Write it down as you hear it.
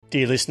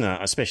Dear listener,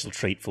 a special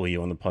treat for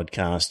you on the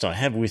podcast. I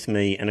have with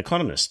me an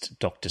economist,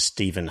 Dr.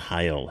 Stephen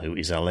Hale, who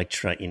is a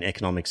lecturer in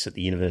economics at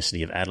the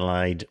University of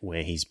Adelaide,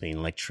 where he's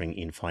been lecturing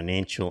in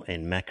financial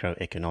and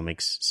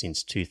macroeconomics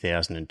since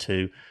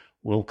 2002.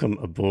 Welcome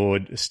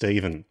aboard,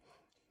 Stephen.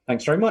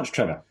 Thanks very much,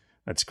 Trevor.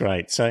 That's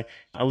great. So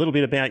a little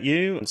bit about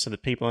you so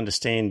that people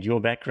understand your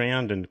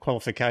background and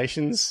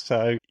qualifications.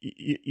 So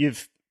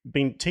you've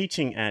been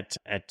teaching at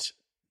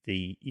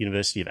the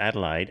University of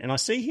Adelaide, and I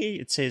see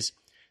here it says,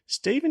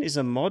 Stephen is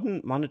a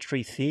modern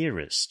monetary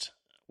theorist.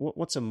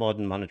 What's a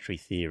modern monetary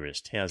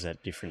theorist? How's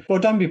that different? Well,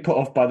 don't be put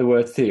off by the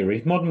word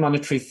theory. Modern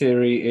monetary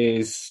theory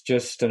is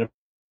just an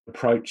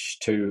approach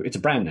to, it's a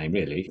brand name,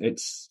 really.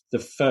 It's the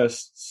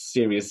first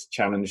serious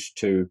challenge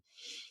to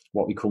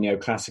what we call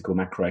neoclassical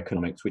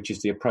macroeconomics, which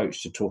is the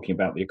approach to talking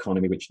about the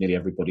economy, which nearly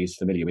everybody is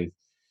familiar with.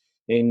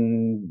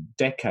 In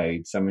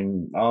decades, I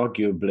mean,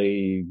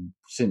 arguably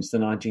since the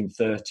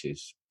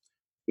 1930s,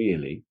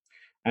 really.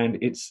 And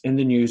it's in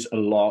the news a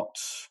lot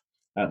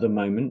at the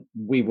moment.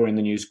 We were in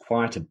the news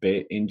quite a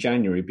bit in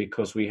January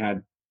because we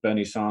had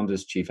Bernie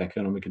Sanders' chief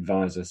economic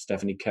advisor,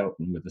 Stephanie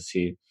Kelton, with us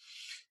here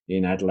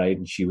in Adelaide.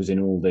 And she was in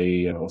all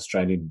the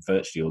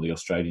virtually all the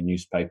Australian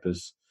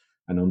newspapers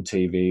and on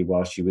TV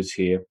while she was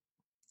here.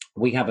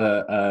 We have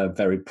a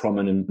very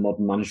prominent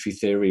modern monetary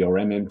theory or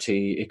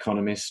MMT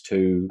economist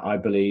who I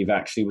believe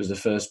actually was the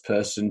first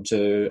person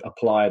to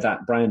apply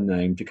that brand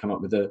name to come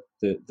up with the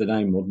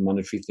name modern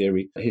monetary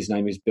theory. His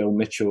name is Bill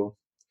Mitchell,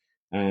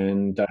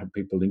 and I hope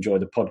people enjoy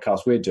the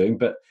podcast we're doing.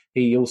 But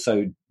he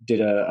also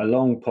did a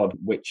long pod,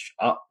 which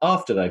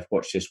after they've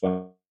watched this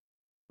one,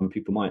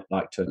 people might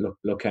like to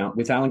look out,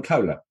 with Alan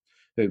Kohler,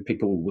 who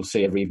people will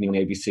see every evening on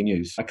ABC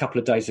News, a couple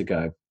of days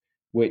ago,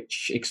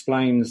 which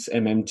explains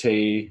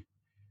MMT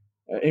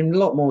in a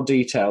lot more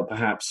detail,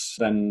 perhaps,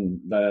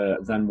 than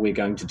we're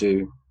going to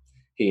do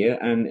here,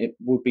 and it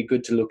would be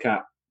good to look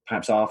at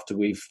perhaps after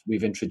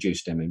we've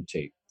introduced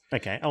MMT.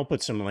 Okay, I'll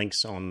put some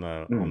links on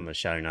the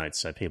show notes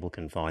so people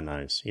can find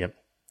those. Yep.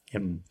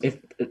 If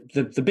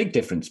the big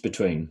difference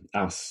between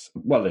us,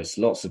 well, there's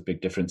lots of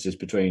big differences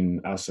between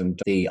us and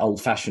the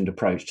old-fashioned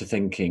approach to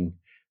thinking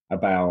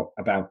about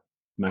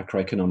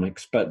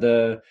macroeconomics, but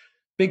the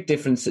big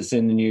difference that's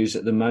in the news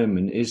at the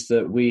moment is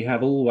that we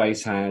have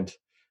always had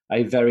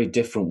a very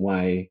different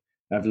way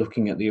of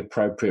looking at the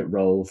appropriate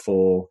role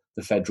for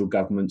the federal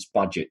government's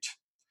budget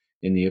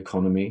in the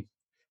economy.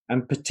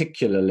 And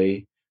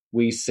particularly,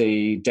 we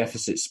see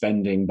deficit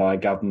spending by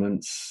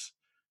governments.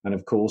 And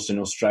of course, in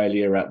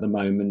Australia at the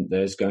moment,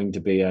 there's going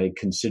to be a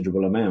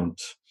considerable amount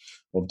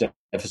of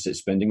deficit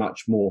spending,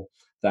 much more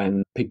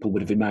than people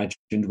would have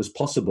imagined was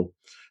possible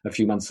a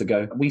few months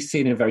ago. We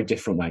see it in a very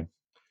different way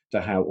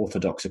to how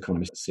orthodox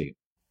economists see it.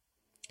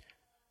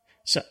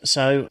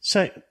 So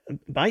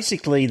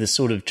basically the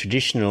sort of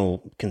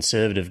traditional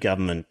conservative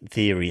government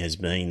theory has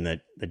been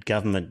that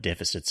government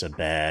deficits are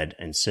bad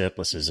and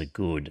surpluses are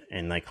good,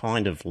 and they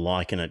kind of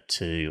liken it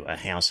to a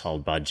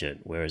household budget,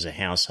 whereas a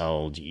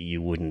household,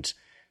 you wouldn't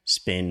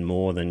spend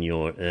more than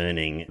you're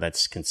earning.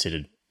 That's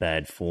considered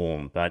bad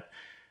form. But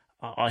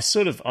I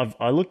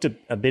looked at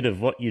a bit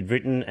of what you'd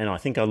written, and I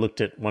think I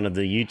looked at one of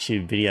the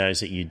YouTube videos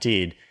that you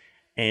did,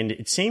 and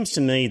it seems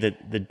to me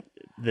that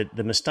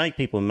the mistake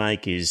people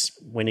make is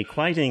when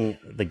equating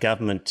the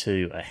government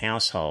to a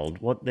household,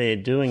 what they're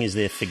doing is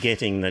they're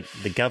forgetting that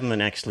the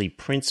government actually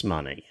prints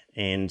money.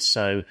 And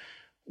so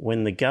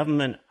when the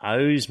government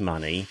owes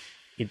money,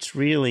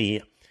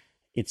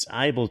 it's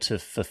able to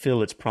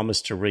fulfill its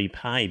promise to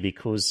repay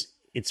because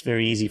it's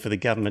very easy for the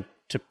government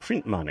to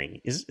print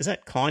money. Is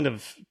that kind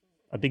of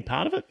a big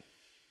part of it?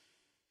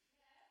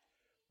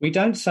 We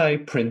don't say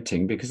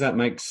printing because that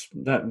makes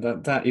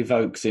that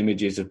evokes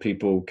images of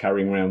people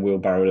carrying around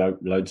wheelbarrow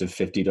loads of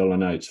 $50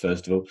 notes,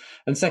 first of all.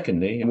 And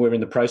secondly, we're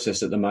in the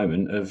process at the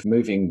moment of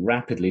moving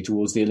rapidly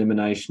towards the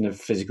elimination of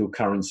physical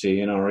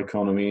currency in our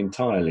economy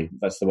entirely.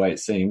 That's the way it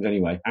seems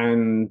anyway.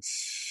 And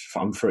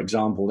for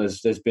example,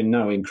 there's been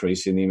no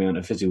increase in the amount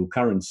of physical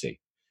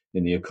currency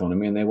in the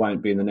economy, and there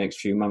won't be in the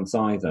next few months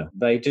either.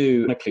 They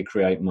do technically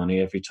create money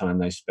every time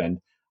they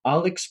spend.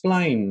 I'll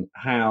explain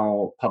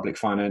how public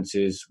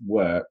finances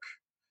work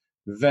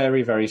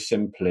very, very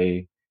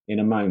simply in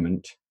a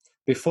moment.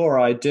 Before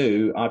I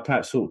do, I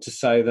perhaps ought to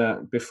say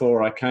that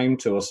before I came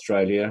to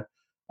Australia,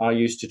 I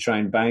used to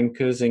train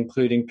bankers,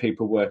 including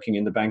people working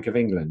in the Bank of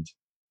England.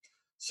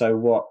 So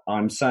what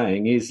I'm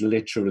saying is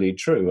literally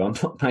true. I'm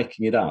not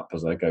making it up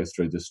as I go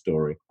through the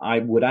story. I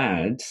would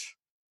add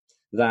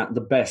that the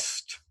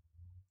best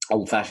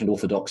old-fashioned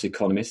orthodox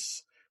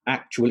economists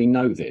actually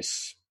know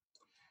this.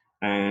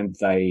 And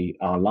they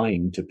are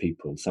lying to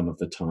people some of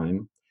the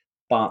time,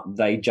 but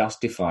they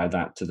justify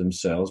that to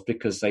themselves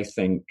because they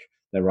think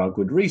there are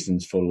good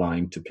reasons for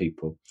lying to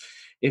people.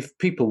 If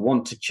people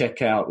want to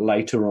check out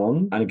later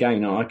on, and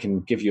again, I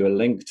can give you a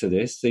link to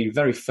this, the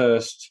very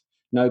first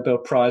Nobel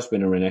Prize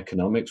winner in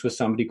economics was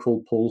somebody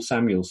called Paul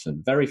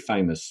Samuelson, very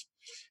famous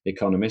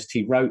economist.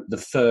 He wrote the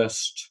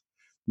first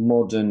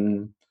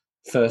modern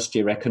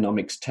first-year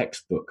economics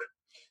textbook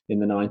in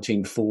the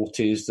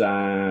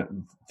 1940s.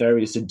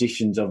 Various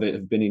editions of it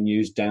have been in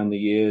use down the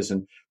years,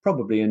 and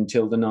probably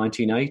until the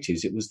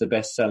 1980s, it was the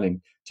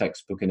best-selling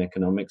textbook in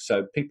economics.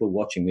 So people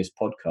watching this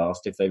podcast,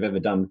 if they've ever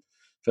done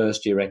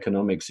first-year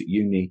economics at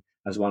uni,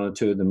 as one or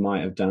two of them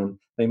might have done,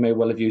 they may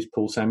well have used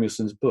Paul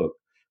Samuelson's book.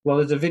 Well,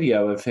 there's a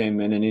video of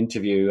him in an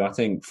interview, I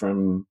think,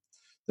 from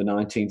the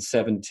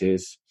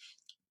 1970s,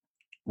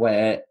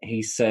 where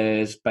he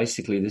says,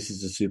 basically, this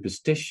is a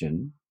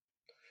superstition,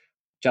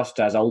 just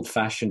as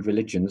old-fashioned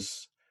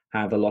religions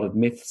have a lot of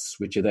myths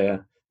which are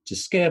there to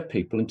scare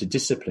people and to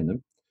discipline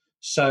them.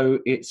 So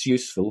it's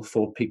useful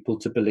for people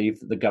to believe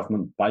that the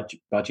government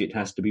budget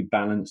has to be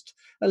balanced,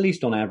 at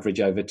least on average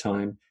over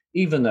time,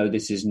 even though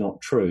this is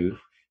not true,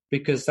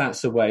 because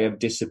that's a way of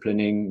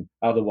disciplining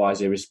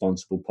otherwise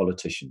irresponsible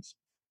politicians.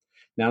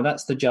 Now,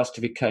 that's the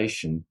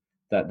justification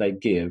that they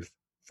give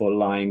for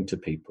lying to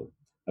people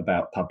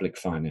about public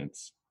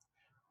finance.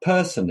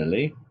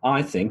 Personally,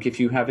 I think if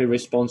you have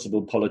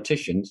irresponsible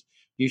politicians,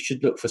 you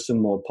should look for some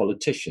more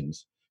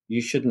politicians.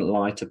 You shouldn't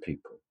lie to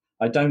people.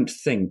 I don't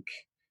think,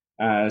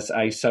 as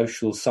a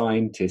social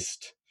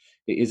scientist,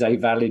 it is a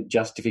valid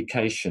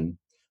justification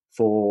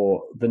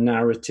for the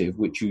narrative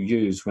which you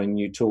use when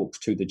you talk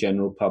to the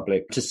general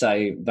public to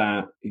say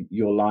that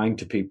you're lying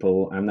to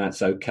people and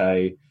that's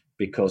okay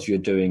because you're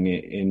doing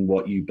it in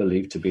what you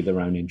believe to be their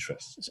own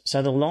interests.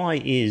 So the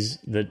lie is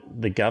that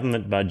the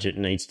government budget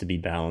needs to be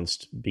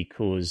balanced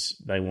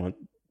because they want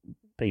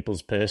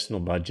people's personal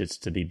budgets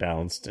to be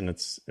balanced, and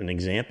it's an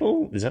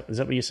example? Is that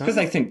what you're saying? Because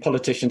they think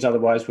politicians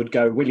otherwise would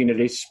go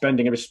willy-nilly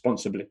spending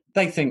irresponsibly.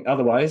 They think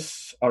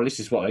otherwise, or this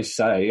is what they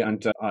say,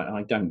 and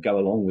I don't go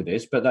along with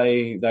this, but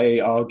they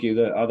argue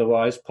that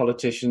otherwise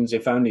politicians,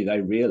 if only they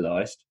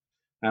realised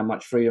how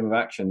much freedom of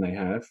action they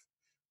have,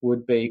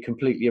 would be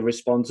completely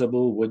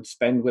irresponsible, would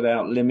spend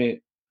without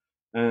limit,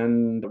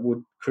 and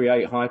would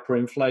create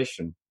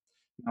hyperinflation.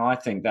 Now, I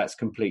think that's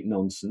complete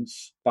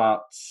nonsense,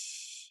 but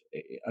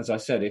as I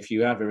said, if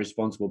you have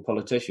irresponsible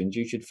politicians,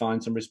 you should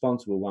find some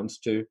responsible ones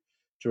to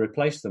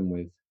replace them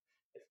with.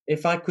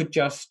 If I could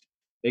just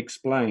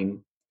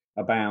explain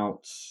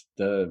about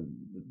the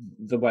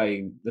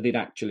way that it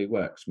actually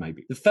works,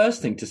 maybe. The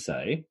first thing to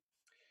say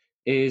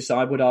is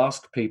I would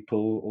ask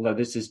people, although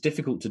this is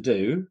difficult to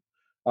do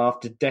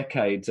after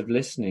decades of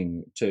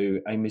listening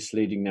to a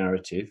misleading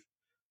narrative,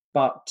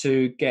 but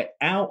to get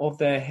out of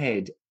their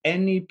head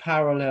any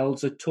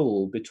parallels at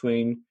all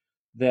between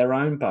their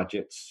own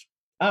budgets,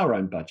 our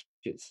own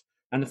budgets,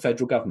 and the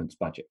federal government's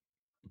budget.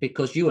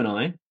 Because you and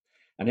I,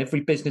 and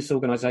every business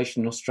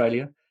organisation in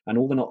Australia, and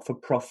all the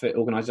not-for-profit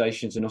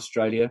organisations in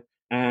Australia,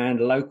 and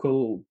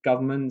local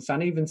governments,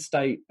 and even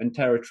state and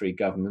territory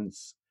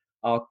governments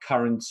are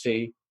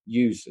currency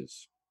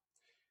users.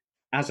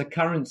 As a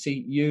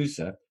currency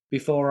user,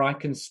 before I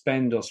can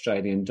spend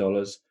Australian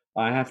dollars,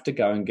 I have to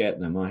go and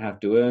get them. I have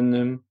to earn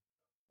them,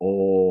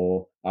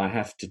 or I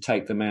have to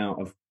take them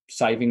out of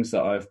savings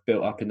that I've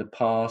built up in the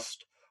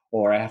past,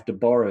 or I have to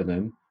borrow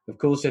them. Of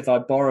course, if I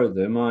borrow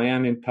them, I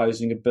am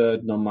imposing a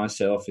burden on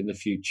myself in the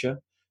future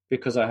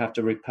because I have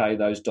to repay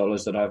those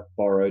dollars that I've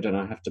borrowed, and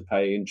I have to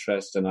pay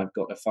interest, and I've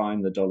got to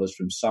find the dollars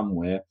from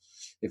somewhere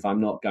if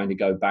I'm not going to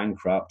go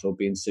bankrupt or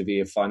be in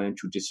severe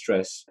financial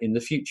distress in the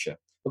future.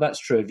 Well, that's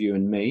true of you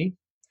and me.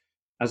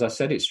 As I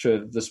said, it's true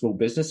of the small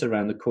business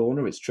around the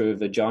corner. It's true of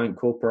the giant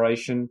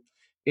corporation.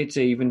 It's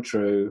even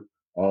true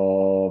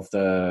of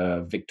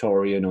the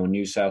Victorian or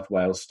New South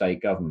Wales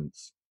state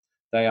governments.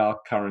 They are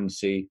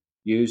currency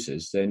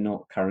users. They're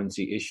not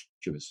currency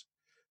issuers.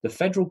 The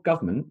federal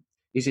government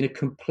is in a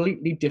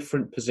completely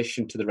different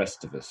position to the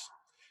rest of us.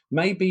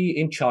 Maybe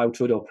in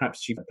childhood, or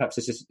perhaps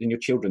this is in when your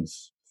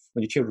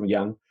children were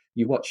young,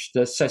 you watched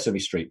the Sesame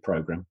Street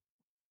program.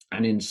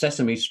 And in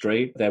Sesame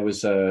Street, there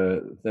was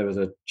a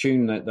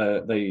tune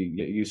that they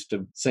used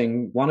to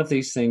sing. One of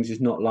these things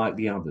is not like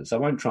the others. I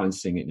won't try and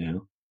sing it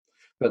now,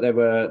 but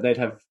they'd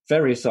have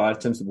various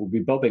items that would be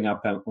bobbing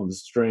up on the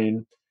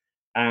screen.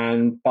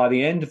 And by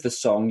the end of the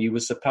song, you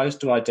were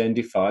supposed to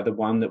identify the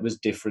one that was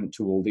different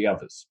to all the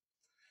others.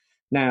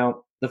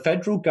 Now, the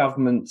federal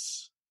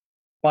government's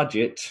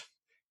budget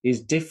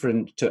is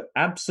different to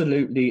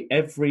absolutely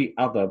every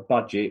other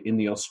budget in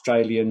the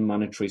Australian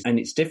monetary. And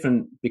it's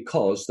different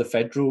because the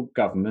federal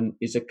government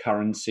is a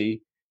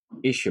currency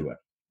issuer.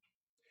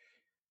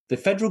 The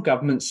federal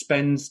government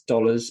spends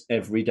dollars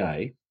every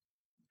day,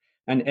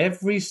 and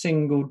every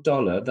single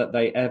dollar that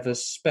they ever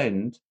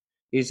spend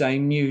is a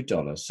new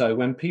dollar. So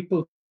when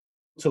people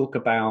talk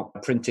about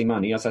printing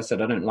money, as I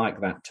said, I don't like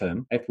that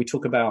term. If we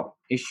talk about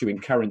issuing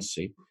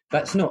currency,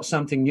 that's not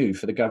something new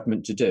for the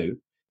government to do.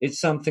 It's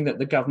something that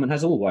the government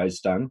has always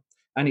done,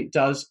 and it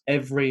does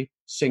every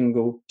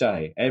single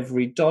day.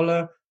 Every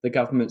dollar the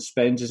government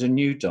spends is a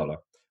new dollar.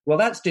 Well,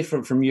 that's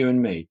different from you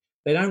and me.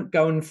 They don't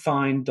go and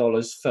find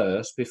dollars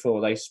first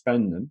before they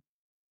spend them.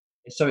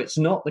 So it's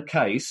not the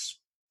case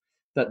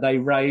that they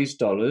raise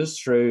dollars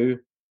through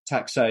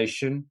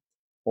taxation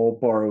or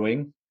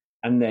borrowing,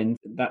 and then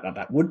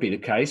that would be the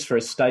case for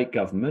a state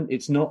government.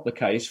 It's not the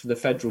case for the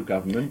federal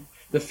government.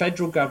 The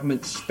federal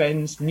government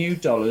spends new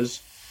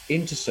dollars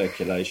into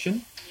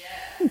circulation.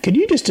 Could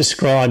you just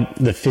describe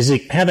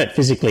how that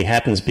physically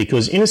happens?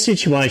 Because in a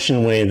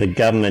situation where the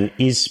government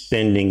is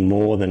spending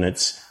more than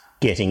it's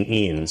getting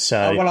in,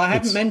 I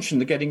haven't mentioned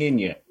the getting in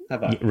yet,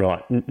 have I?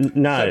 Right.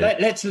 No. So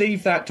let's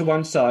leave that to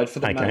one side for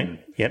the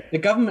moment. Yep. The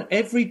government,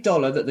 every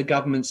dollar that the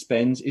government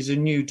spends is a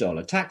new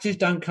dollar. Taxes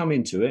don't come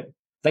into it.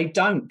 They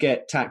don't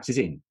get taxes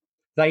in.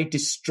 They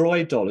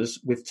destroy dollars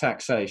with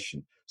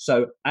taxation.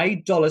 So a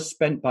dollar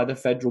spent by the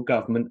federal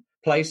government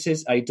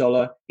places a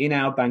dollar in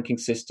our banking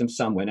system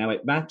somewhere. Now,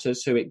 it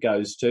matters who it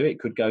goes to. It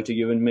could go to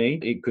you and me.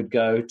 It could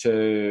go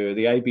to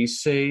the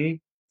ABC.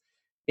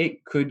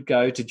 It could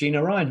go to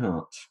Gina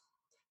Reinhardt.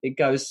 It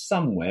goes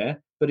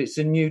somewhere, but it's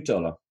a new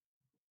dollar.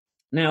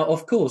 Now,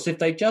 of course, if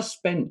they just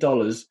spent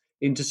dollars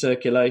into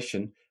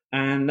circulation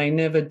and they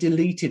never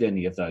deleted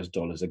any of those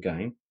dollars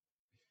again,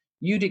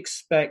 you'd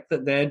expect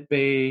that there'd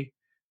be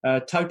a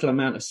total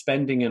amount of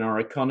spending in our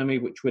economy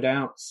which would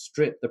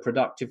outstrip the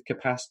productive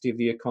capacity of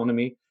the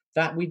economy,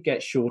 that we'd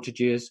get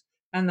shortages,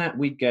 and that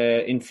we'd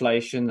get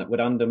inflation that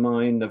would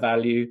undermine the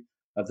value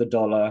of the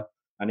dollar.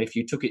 And if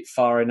you took it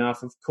far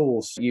enough, of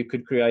course, you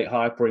could create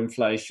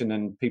hyperinflation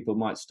and people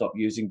might stop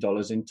using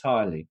dollars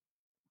entirely.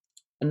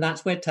 And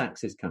that's where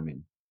taxes come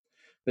in.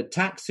 But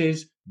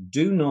taxes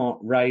do not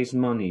raise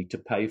money to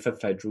pay for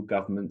federal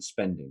government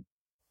spending.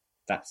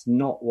 That's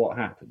not what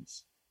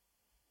happens.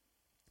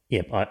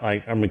 Yep,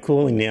 I'm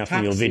recalling now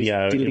from your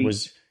video, it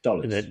was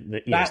dollars.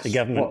 Yes, the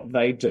government. What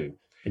they do.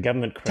 The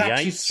government creates.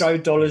 Taxes throw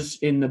dollars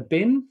in the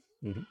bin.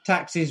 Mm-hmm.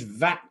 Taxes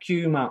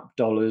vacuum up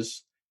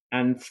dollars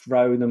and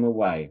throw them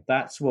away.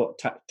 That's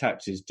what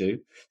taxes do.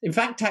 In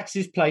fact,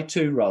 taxes play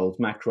two roles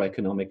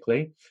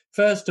macroeconomically.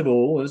 First of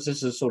all, this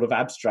is a sort of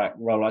abstract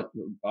role,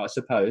 I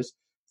suppose.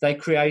 They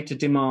create a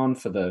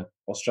demand for the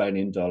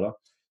Australian dollar.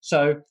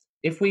 So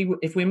if we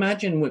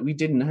imagine we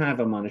didn't have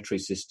a monetary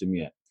system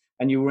yet,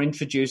 and you were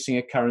introducing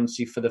a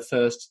currency for the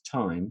first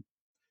time,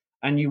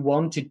 and you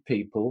wanted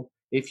people,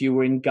 if you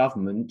were in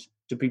government,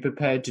 to be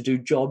prepared to do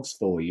jobs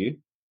for you,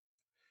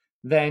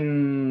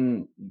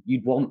 then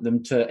you'd want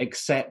them to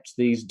accept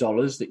these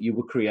dollars that you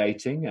were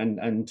creating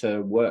and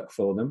to work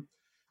for them.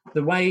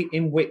 The way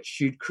in which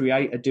you'd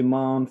create a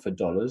demand for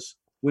dollars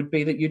would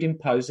be that you'd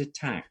impose a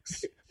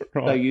tax.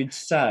 Right. So you'd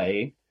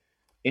say,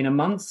 in a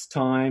month's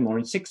time or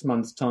in 6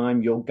 months'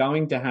 time, you're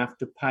going to have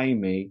to pay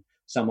me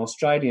some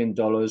Australian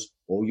dollars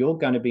or you're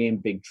going to be in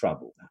big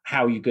trouble.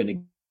 How are you going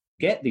to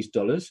get these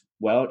dollars?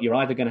 Well, you're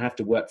either going to have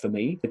to work for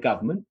me, the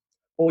government,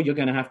 or you're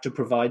going to have to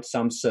provide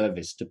some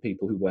service to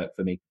people who work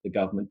for me, the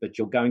government, but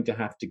you're going to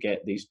have to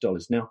get these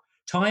dollars. Now,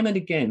 time and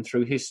again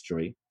through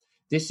history,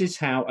 this is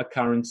how a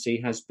currency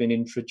has been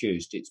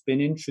introduced. It's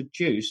been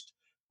introduced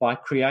by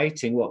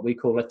creating what we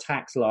call a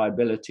tax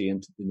liability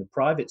in the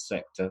private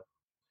sector.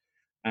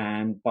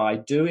 And by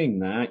doing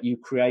that, you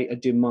create a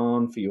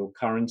demand for your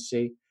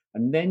currency,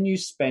 and then you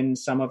spend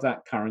some of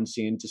that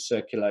currency into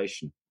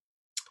circulation.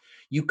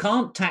 You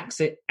can't tax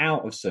it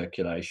out of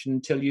circulation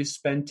until you've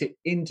spent it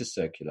into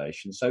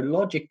circulation. So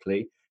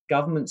logically,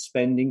 government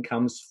spending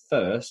comes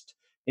first.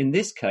 In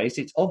this case,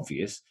 it's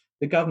obvious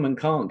the government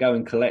can't go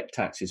and collect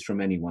taxes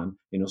from anyone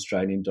in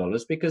Australian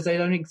dollars because they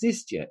don't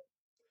exist yet.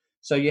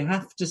 So you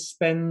have to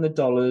spend the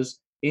dollars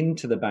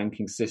into the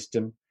banking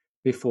system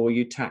before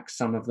you tax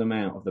some of them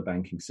out of the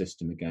banking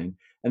system again.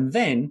 And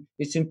then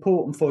it's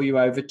important for you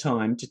over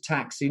time to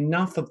tax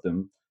enough of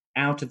them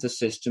out of the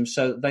system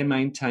so that they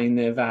maintain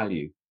their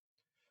value.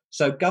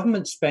 So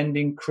government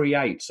spending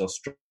creates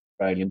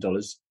Australian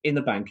dollars in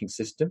the banking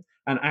system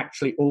and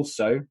actually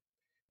also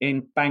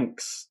in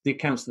banks, the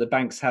accounts that the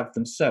banks have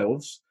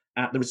themselves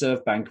at the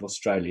Reserve Bank of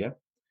Australia,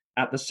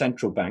 at the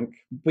central bank.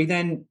 We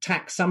then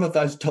tax some of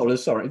those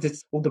dollars. Sorry,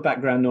 all the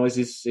background noise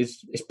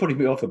is putting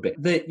me off a bit.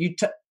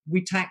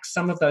 We tax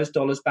some of those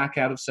dollars back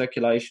out of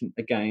circulation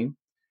again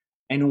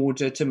in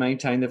order to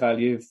maintain the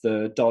value of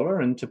the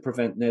dollar and to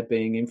prevent there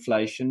being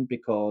inflation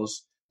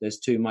because there's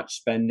too much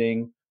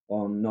spending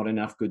on not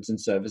enough goods and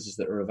services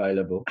that are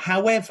available.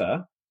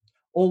 However,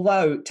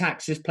 although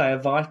taxes play a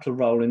vital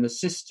role in the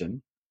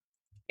system,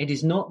 it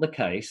is not the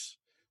case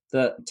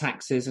that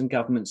taxes and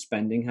government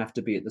spending have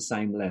to be at the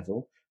same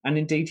level. And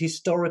indeed,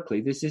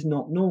 historically, this is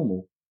not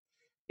normal.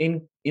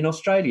 In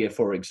Australia,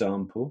 for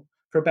example,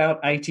 for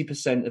about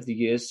 80% of the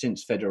years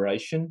since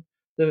federation,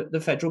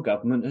 the federal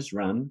government has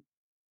run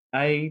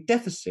a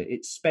deficit.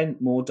 It's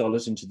spent more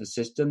dollars into the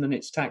system than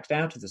it's taxed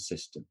out of the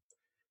system.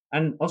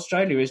 And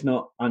Australia is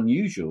not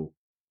unusual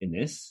in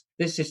this.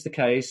 This is the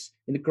case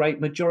in the great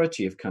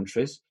majority of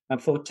countries.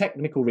 And for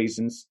technical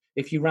reasons,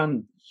 if you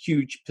run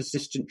huge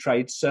persistent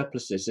trade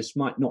surpluses, this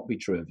might not be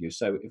true of you.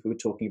 So if we were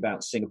talking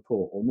about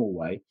Singapore or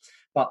Norway,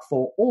 but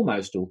for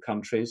almost all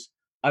countries,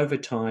 over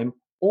time,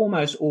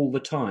 almost all the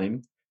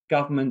time,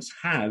 governments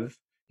have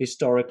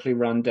historically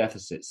run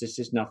deficits. This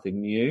is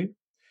nothing new.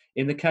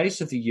 In the case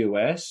of the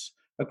US,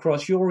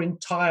 across your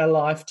entire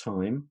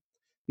lifetime,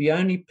 the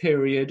only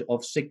period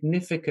of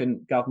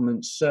significant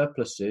government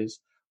surpluses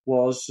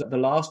was the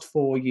last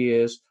 4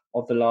 years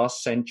of the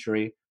last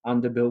century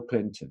under Bill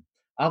Clinton.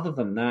 Other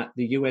than that,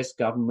 the US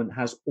government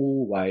has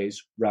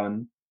always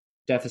run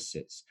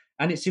deficits.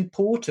 And it's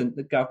important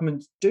that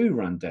governments do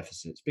run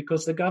deficits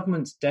because the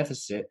government's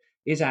deficit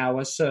is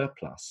our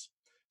surplus.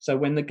 So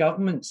when the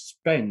government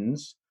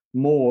spends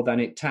more than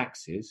it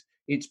taxes,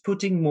 it's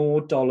putting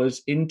more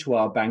dollars into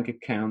our bank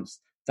accounts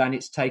than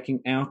it's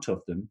taking out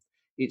of them.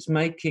 It's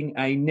making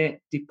a net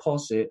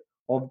deposit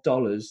of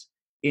dollars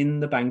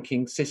in the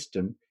banking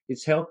system.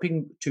 It's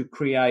helping to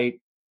create,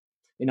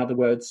 in other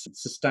words,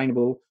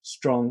 sustainable,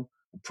 strong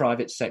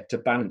private sector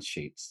balance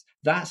sheets.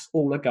 That's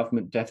all a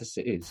government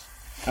deficit is.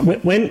 And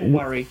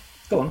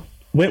go on.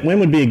 When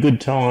would be a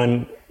good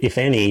time, if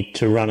any,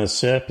 to run a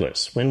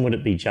surplus? When would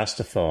it be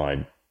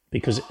justified?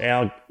 Because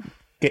our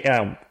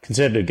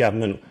Conservative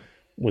government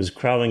was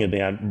crowing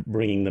about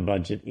bringing the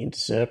budget into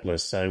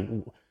surplus.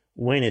 So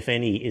when, if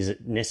any, is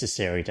it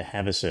necessary to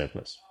have a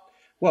surplus?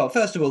 Well,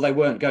 first of all, they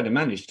weren't going to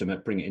manage to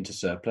bring it into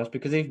surplus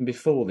because even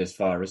before this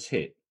virus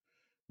hit,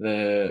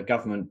 the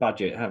government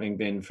budget, having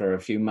been for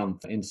a few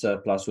months in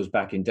surplus, was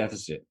back in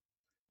deficit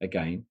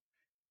again.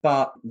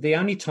 But the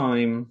only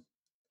time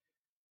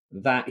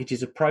that it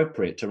is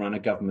appropriate to run a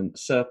government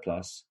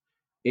surplus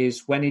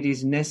is when it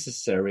is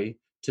necessary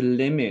to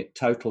limit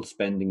total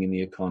spending in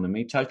the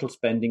economy, total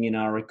spending in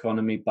our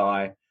economy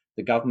by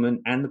the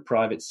government and the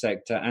private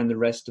sector and the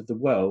rest of the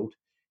world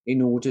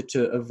in order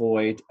to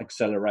avoid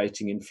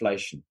accelerating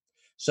inflation.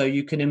 So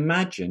you can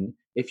imagine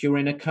if you're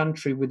in a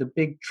country with a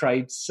big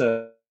trade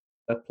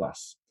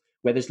surplus,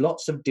 where there's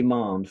lots of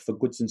demand for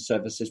goods and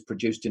services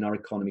produced in our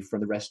economy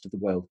from the rest of the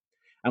world,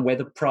 and where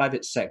the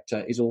private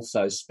sector is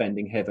also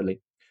spending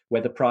heavily,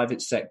 where the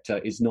private sector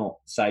is not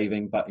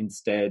saving, but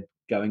instead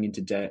going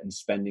into debt and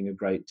spending a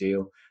great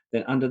deal,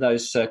 then under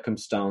those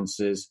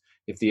circumstances,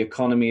 if the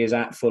economy is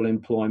at full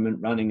employment,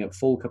 running at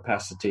full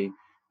capacity,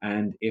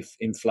 and if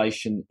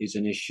inflation is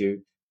an issue,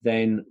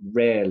 then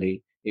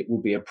rarely it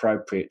will be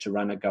appropriate to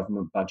run a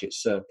government budget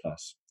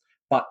surplus.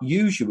 But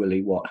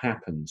usually what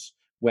happens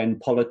when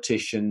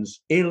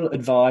politicians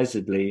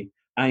ill-advisedly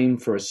aim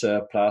for a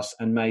surplus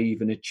and may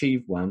even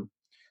achieve one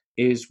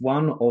is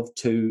one of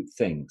two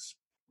things.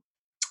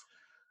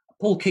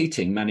 Paul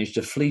Keating managed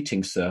a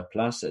fleeting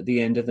surplus at the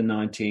end of the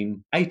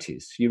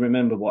 1980s. You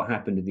remember what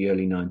happened in the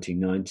early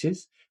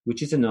 1990s,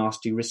 which is a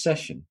nasty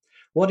recession.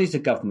 What is a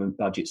government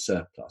budget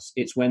surplus?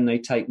 It's when they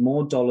take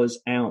more dollars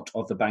out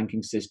of the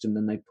banking system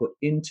than they put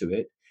into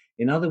it.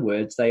 In other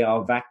words, they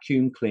are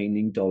vacuum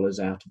cleaning dollars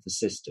out of the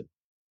system.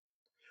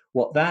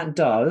 What that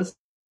does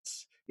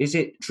is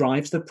it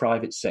drives the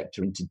private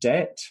sector into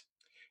debt.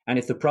 And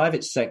if the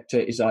private sector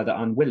is either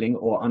unwilling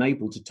or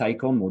unable to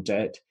take on more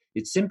debt,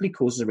 it simply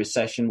causes a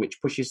recession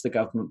which pushes the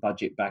government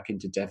budget back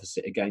into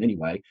deficit again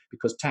anyway,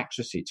 because tax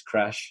receipts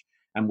crash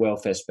and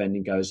welfare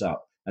spending goes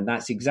up. And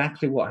that's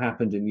exactly what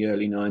happened in the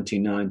early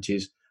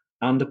 1990s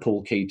under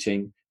Paul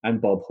Keating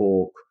and Bob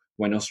Hawke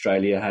when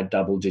Australia had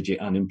double-digit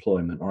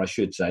unemployment, or I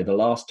should say the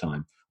last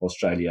time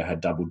Australia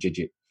had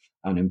double-digit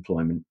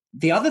unemployment.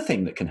 The other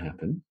thing that can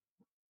happen,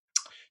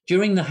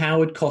 during the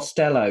Howard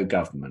Costello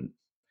government,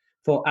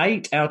 for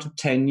 8 out of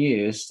 10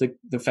 years,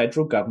 the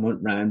federal government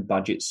ran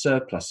budget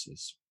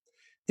surpluses.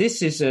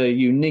 This is a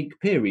unique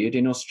period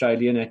in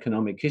Australian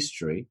economic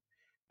history.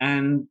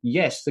 And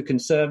yes, the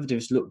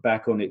Conservatives look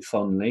back on it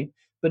fondly,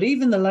 but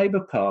even the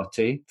Labour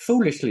Party,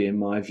 foolishly in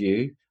my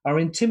view, are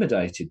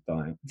intimidated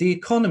by it. The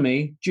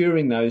economy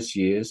during those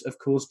years, of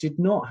course, did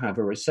not have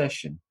a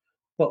recession.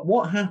 But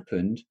what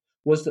happened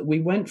was that we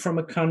went from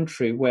a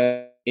country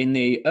where in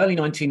the early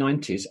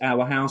 1990s,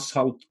 our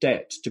household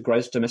debt to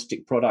gross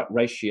domestic product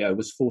ratio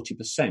was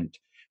 40%,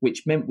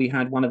 which meant we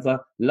had one of the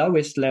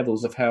lowest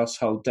levels of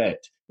household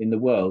debt in the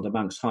world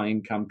amongst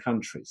high-income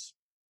countries.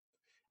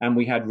 And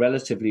we had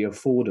relatively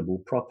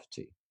affordable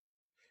property.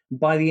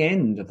 By the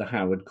end of the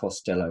Howard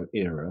Costello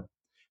era,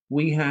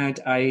 we had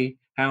a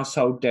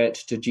household debt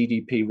to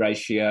GDP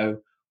ratio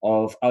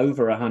of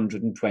over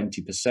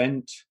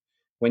 120%.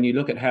 When you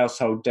look at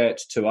household debt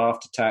to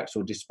after-tax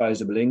or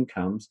disposable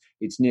incomes,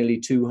 it's nearly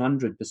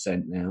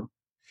 200% now.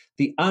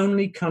 The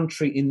only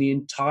country in the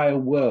entire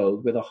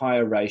world with a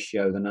higher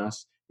ratio than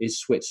us is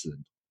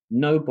Switzerland.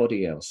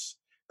 Nobody else.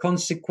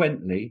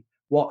 Consequently,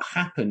 what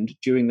happened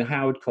during the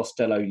Howard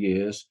Costello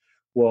years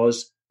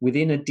was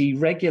within a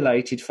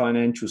deregulated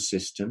financial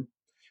system,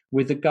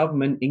 with the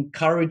government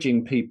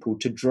encouraging people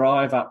to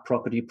drive up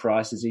property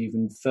prices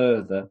even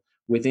further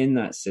within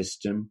that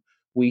system,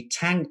 we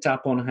tanked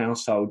up on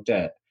household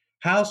debt.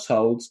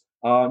 Households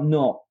are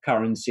not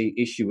currency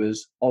issuers,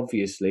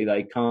 obviously.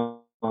 They can't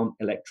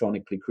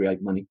electronically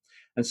create money.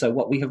 And so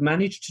what we have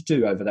managed to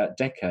do over that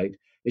decade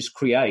is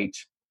create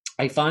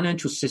a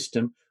financial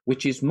system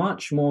which is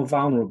much more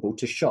vulnerable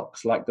to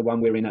shocks like the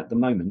one we're in at the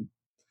moment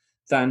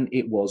than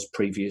it was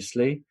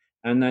previously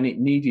and than it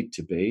needed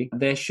to be.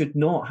 There should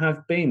not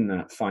have been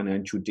that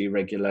financial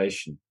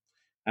deregulation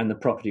and the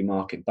property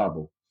market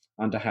bubble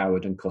under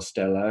Howard and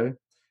Costello.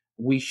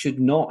 We should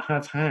not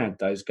have had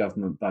those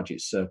government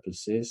budget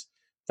surpluses.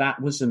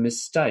 That was a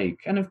mistake.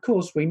 And of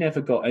course, we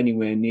never got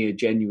anywhere near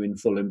genuine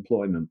full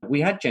employment.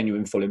 We had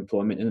genuine full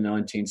employment in the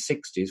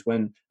 1960s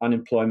when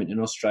unemployment in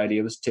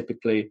Australia was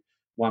typically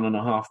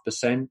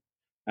 1.5%.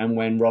 and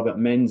when Robert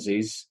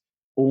Menzies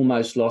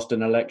almost lost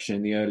an election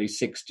in the early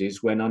 60s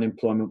when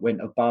unemployment went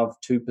above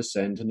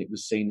 2% and it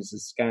was seen as a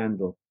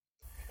scandal.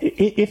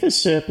 If a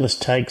surplus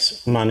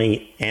takes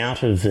money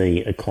out of the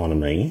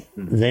economy,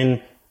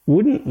 then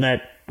wouldn't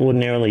that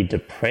ordinarily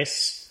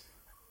depress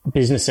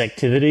business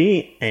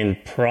activity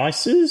and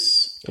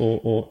prices?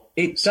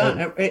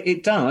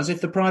 It does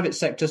if the private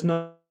sector's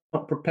not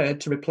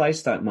prepared to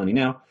replace that money.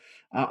 Now,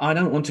 I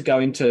don't want to go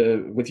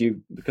into with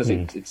you because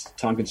it's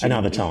time consuming.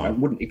 Another time. I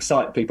wouldn't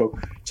excite people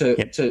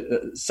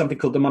to something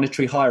called the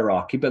monetary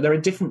hierarchy, but there are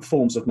different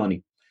forms of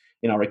money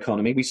in our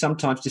economy. We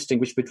sometimes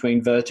distinguish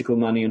between vertical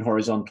money and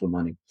horizontal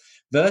money.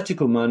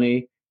 Vertical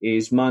money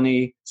is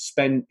money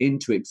spent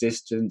into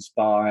existence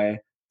by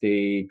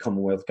the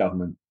Commonwealth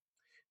government.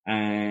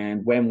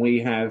 And when we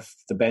have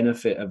the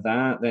benefit of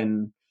that,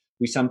 then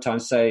we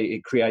sometimes say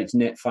it creates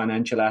net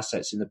financial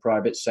assets in the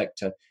private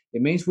sector.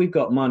 It means we've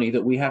got money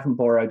that we haven't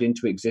borrowed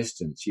into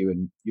existence, you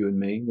and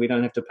me. We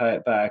don't have to pay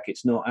it back.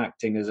 It's not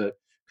acting as a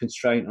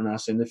constraint on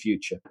us in the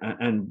future.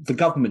 And the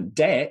government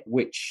debt,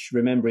 which,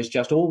 remember, is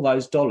just all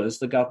those dollars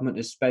the government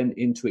has spent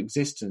into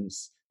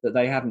existence that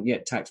they haven't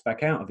yet taxed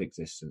back out of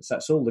existence.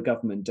 That's all the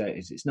government debt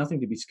is. It's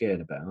nothing to be scared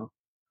about.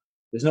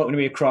 There's not going to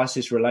be a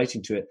crisis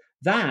relating to it.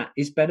 That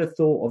is better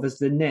thought of as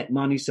the net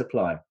money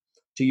supply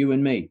to you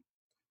and me,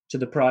 to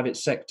the private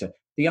sector.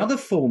 The other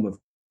form of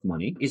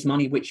money is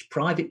money which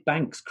private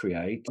banks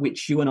create,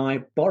 which you and I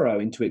borrow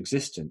into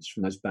existence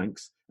from those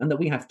banks and that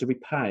we have to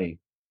repay.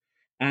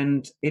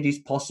 And it is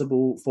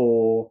possible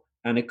for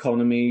an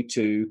economy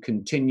to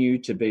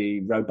continue to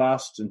be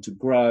robust and to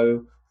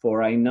grow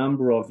for a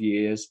number of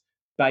years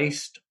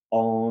based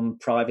on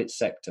private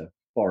sector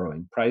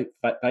borrowing,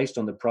 based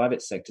on the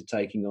private sector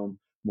taking on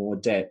more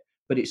debt.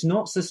 But it's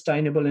not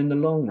sustainable in the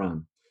long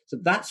run. So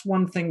that's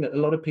one thing that a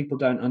lot of people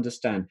don't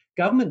understand.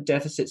 Government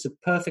deficits are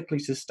perfectly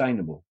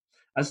sustainable.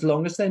 As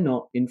long as they're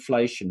not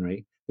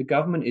inflationary, the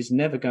government is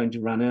never going to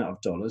run out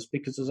of dollars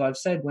because, as I've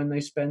said, when they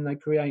spend, they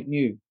create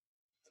new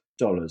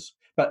dollars.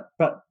 But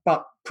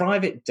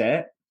private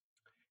debt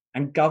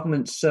and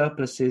government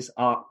surpluses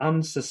are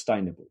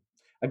unsustainable.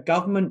 A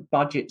government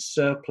budget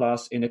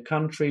surplus in a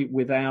country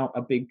without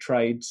a big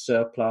trade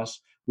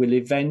surplus will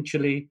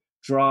eventually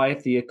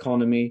drive the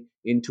economy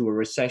into a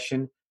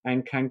recession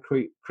and can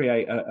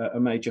create a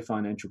major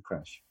financial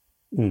crash.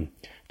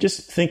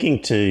 Just thinking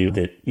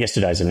to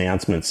yesterday's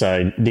announcement.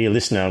 So, dear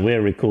listener,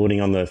 we're recording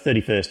on the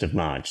 31st of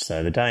March,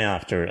 so the day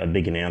after a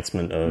big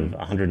announcement of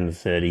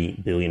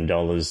 $130 billion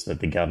that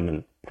the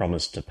government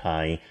promised to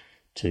pay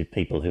to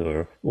people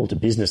to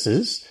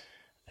businesses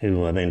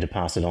who are then to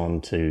pass it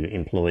on to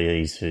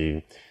employees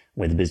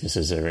where the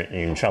businesses are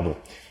in trouble.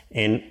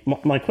 And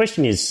my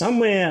question is,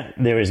 somewhere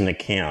there is an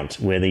account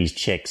where these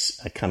checks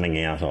are coming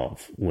out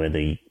of, where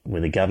the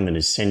government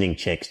is sending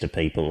checks to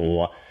people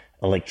or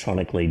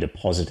electronically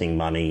depositing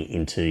money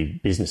into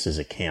businesses'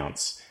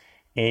 accounts.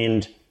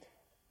 And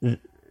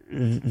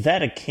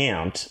that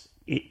account,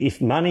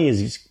 if money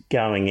is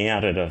going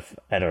out at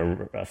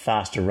a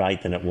faster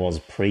rate than it was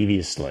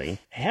previously,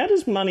 how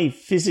does money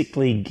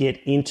physically get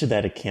into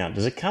that account?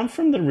 Does it come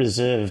from the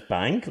Reserve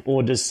Bank,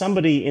 or does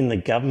somebody in the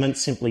government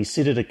simply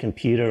sit at a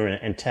computer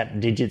and tap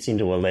digits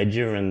into a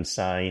ledger and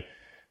say,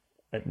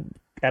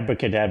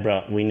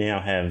 abracadabra, we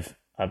now have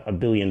 $1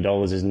 billion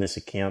in this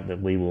account that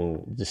we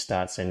will just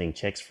start sending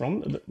checks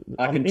from?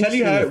 I can tell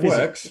you how it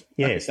works.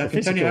 Yes, I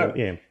can tell you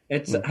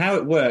how how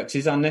it works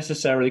is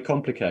unnecessarily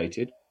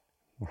complicated.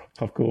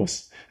 Of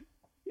course.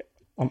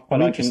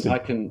 But I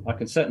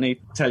can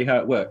certainly tell you how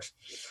it works.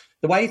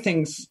 The way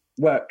things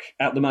work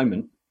at the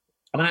moment,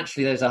 and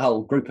actually there's a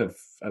whole group of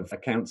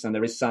accounts, and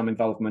there is some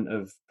involvement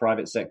of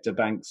private sector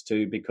banks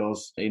too,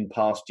 because in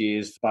past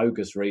years,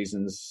 bogus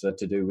reasons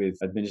to do with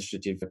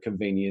administrative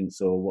convenience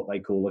or what they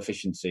call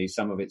efficiency,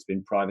 some of it's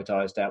been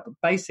privatised out. But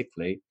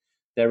basically,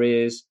 there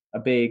is a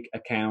big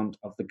account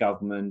of the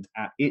government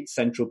at its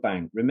central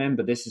bank.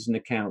 Remember, this is an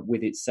account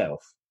with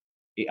itself.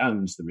 It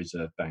owns the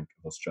Reserve Bank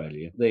of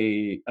Australia,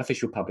 the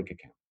official public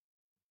account.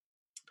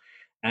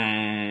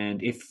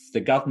 And if the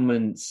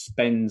government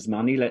spends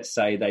money, let's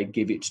say they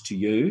give it to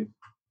you,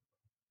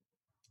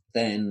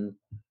 then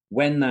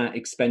when that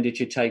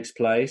expenditure takes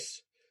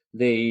place,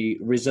 the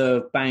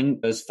Reserve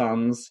Bank does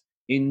funds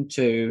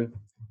into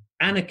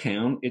an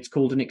account. It's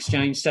called an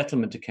exchange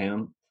settlement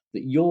account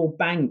that your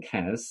bank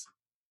has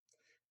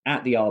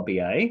at the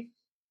RBA,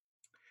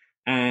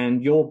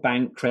 and your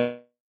bank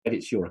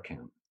credits your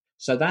account.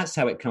 So that's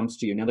how it comes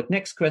to you. Now, the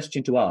next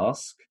question to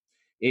ask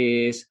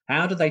is,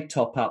 how do they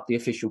top up the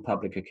official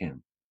public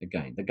account?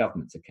 Again, the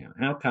government's account.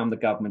 How come the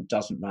government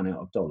doesn't run out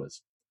of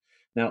dollars?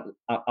 Now,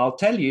 I'll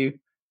tell you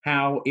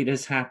how it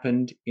has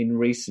happened in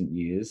recent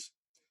years.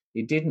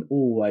 It didn't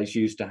always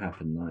used to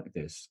happen like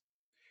this.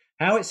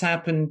 How it's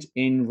happened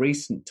in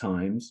recent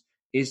times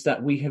is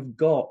that we have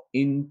got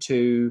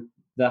into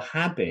the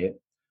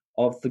habit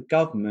of the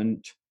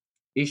government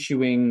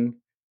issuing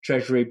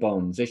treasury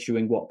bonds,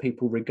 issuing what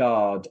people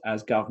regard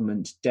as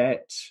government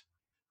debt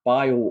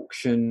by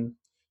auction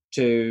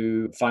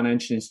to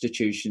financial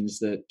institutions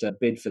that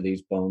bid for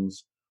these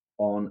bonds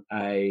on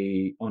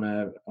a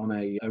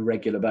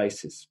regular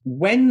basis.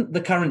 When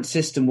the current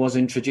system was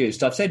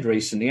introduced, I've said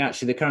recently,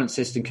 actually, the current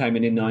system came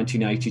in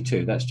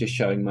 1982. That's just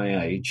showing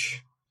my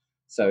age.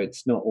 So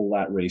it's not all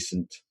that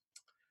recent.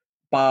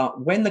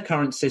 But when the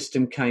current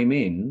system came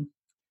in,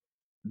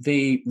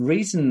 the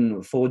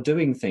reason for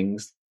doing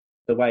things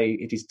the way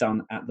it is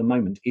done at the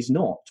moment is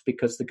not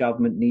because the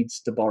government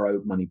needs to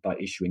borrow money by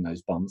issuing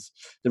those bonds.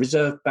 The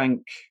Reserve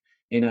Bank,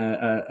 in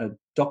a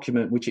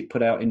document which it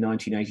put out in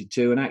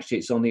 1982, and actually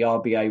it's on the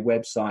RBA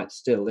website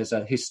still, there's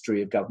a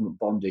history of government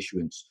bond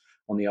issuance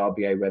on the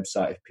RBA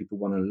website if people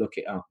want to look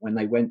it up. When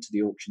they went to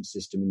the auction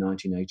system in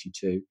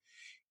 1982,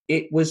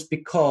 it was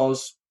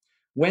because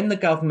when the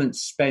government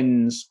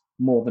spends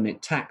more than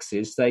it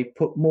taxes, they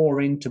put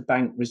more into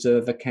bank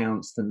reserve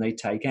accounts than they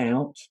take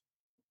out.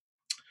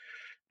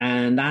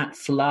 And that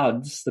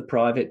floods the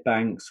private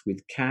banks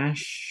with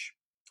cash.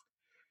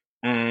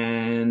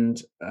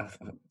 And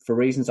for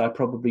reasons I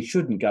probably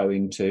shouldn't go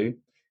into,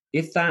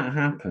 if that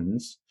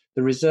happens,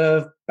 the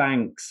Reserve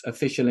Bank's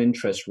official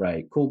interest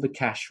rate, called the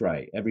cash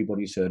rate,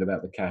 everybody's heard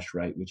about the cash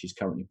rate, which is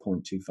currently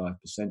 0.25%,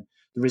 the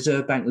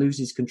Reserve Bank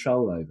loses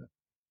control over.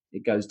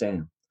 It goes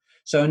down.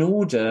 So in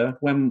order,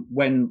 when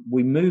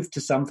we move to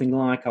something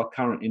like our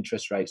current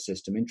interest rate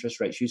system, interest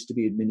rates used to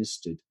be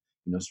administered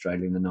in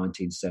Australia in the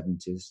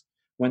 1970s.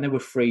 When they were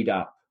freed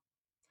up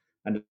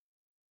and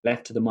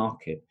left to the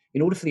market,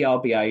 in order for the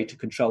RBA to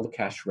control the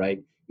cash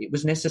rate, it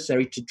was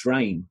necessary to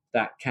drain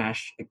that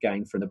cash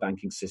again from the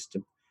banking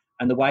system.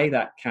 And the way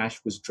that cash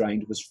was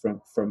drained was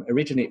from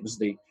originally it was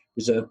the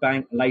Reserve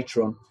Bank.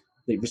 Later on,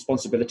 the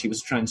responsibility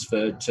was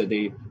transferred to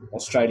the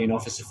Australian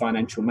Office of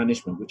Financial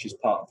Management, which is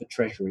part of the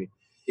Treasury.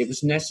 It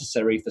was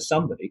necessary for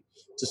somebody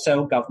to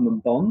sell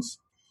government bonds,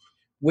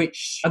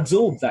 which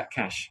absorbed that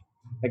cash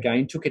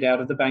again, took it out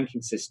of the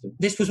banking system.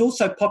 This was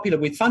also popular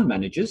with fund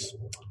managers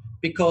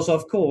because,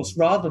 of course,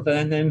 rather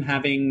than them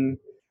having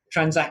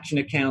transaction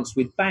accounts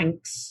with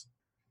banks,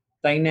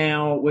 they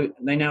now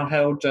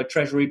held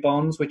treasury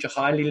bonds, which are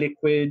highly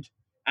liquid,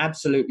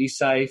 absolutely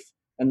safe,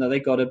 and that they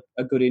got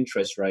a good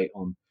interest rate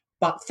on.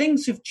 But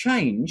things have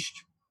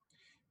changed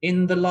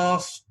in the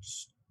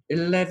last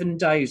 11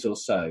 days or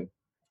so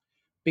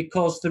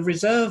because the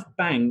Reserve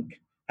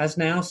Bank has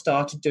now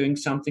started doing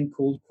something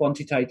called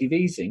quantitative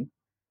easing,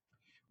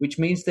 which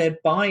means they're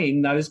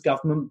buying those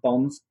government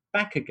bonds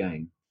back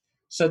again.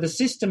 So the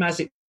system as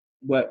it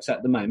works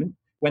at the moment,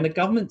 when the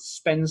government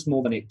spends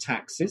more than it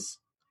taxes,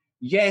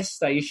 yes,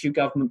 they issue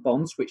government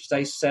bonds, which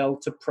they sell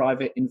to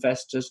private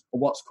investors, or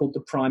what's called the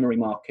primary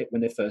market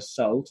when they're first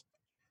sold.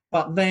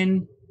 But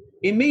then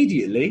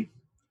immediately,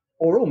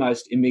 or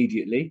almost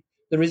immediately,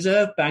 the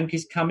Reserve Bank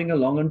is coming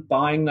along and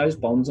buying those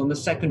bonds on the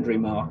secondary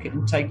market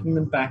and taking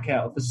them back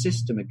out of the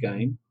system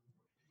again.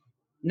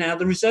 Now,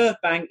 the Reserve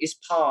Bank is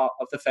part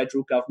of the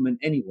federal government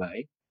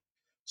anyway.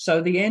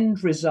 So the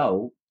end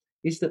result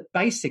is that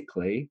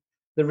basically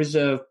the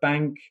Reserve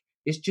Bank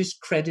is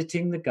just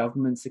crediting the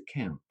government's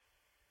account.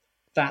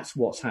 That's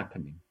what's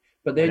happening.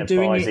 But they're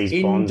doing it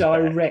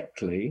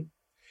indirectly.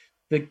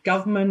 The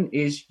government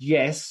is,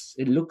 yes,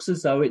 it looks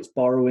as though it's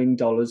borrowing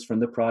dollars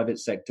from the private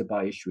sector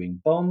by issuing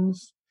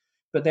bonds.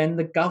 But then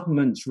the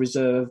government's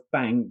Reserve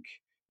Bank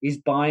is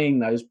buying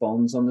those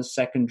bonds on the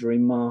secondary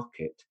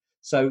market.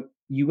 So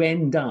you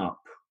end up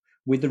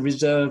with the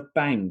Reserve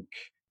Bank,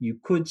 you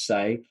could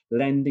say,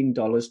 lending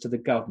dollars to the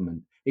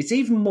government. It's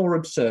even more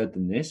absurd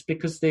than this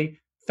because the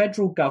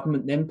federal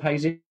government then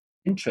pays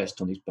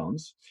interest on these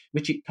bonds,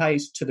 which it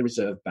pays to the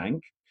Reserve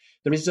Bank.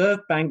 The Reserve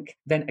Bank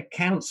then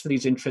accounts for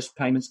these interest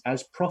payments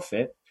as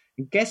profit.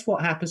 And guess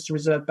what happens to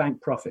Reserve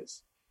Bank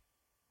profits?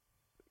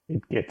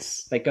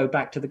 They go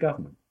back to the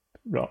government.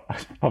 Right,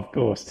 of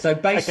course. So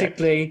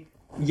basically,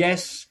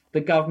 yes,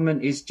 the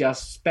government is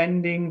just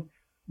spending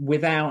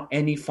without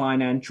any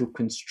financial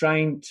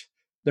constraint.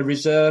 The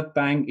Reserve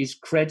Bank is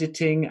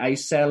crediting a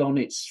cell on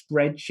its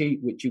spreadsheet,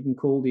 which you can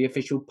call the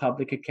official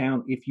public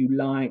account if you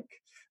like.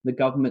 The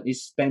government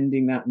is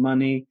spending that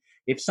money.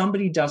 If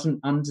somebody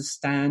doesn't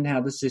understand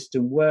how the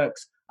system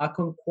works, I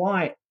can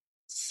quite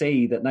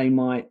see that they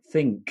might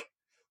think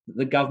that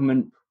the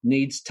government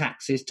needs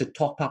taxes to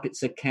top up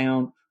its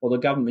account, or the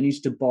government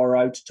needs to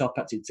borrow to top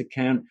up its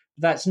account.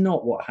 That's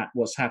not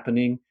what's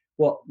happening.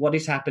 What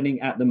is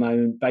happening at the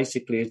moment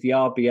basically is the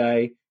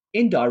RBA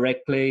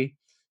indirectly,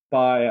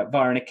 via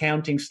an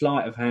accounting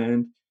sleight of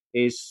hand,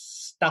 is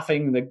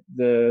stuffing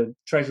the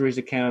Treasury's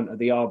account of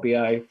the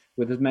RBA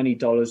with as many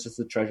dollars as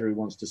the Treasury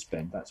wants to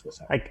spend. That's what's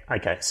happening.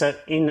 Okay, so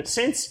in a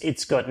sense,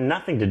 it's got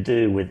nothing to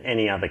do with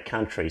any other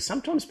country.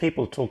 Sometimes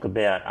people talk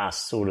about us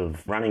sort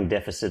of running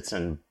deficits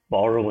and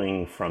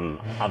borrowing from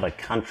other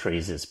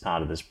countries as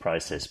part of this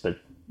process, but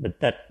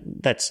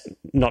that's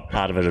not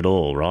part of it at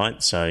all,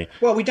 right? So,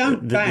 well, we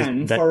don't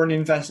ban foreign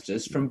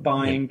investors from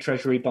buying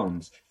Treasury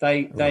bonds.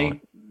 They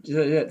don't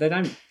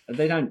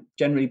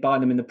generally buy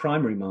them in the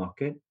primary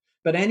market,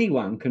 but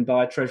anyone can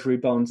buy Treasury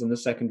bonds on the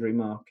secondary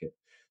market.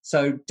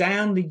 So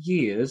down the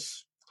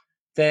years,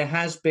 there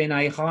has been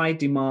a high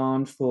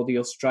demand for the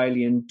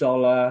Australian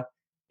dollar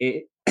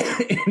in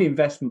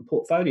investment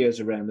portfolios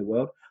around the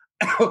world.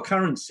 our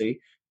currency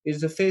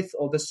is the fifth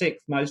or the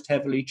sixth most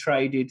heavily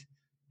traded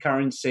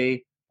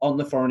currency on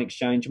the foreign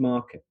exchange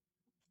market.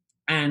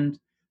 And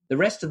the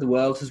rest of the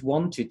world has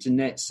wanted to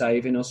net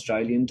save in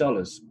Australian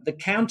dollars. The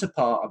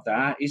counterpart of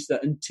that is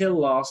that until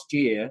last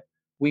year,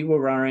 we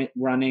were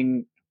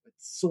running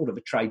sort of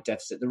a trade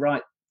deficit. The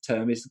right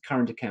term is the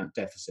current account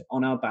deficit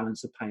on our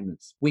balance of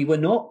payments. We were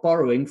not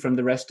borrowing from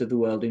the rest of the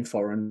world in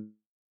foreign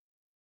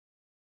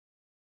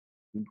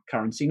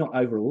currency, not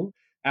overall.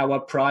 Our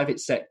private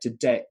sector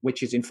debt,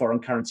 which is in foreign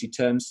currency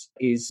terms,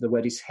 the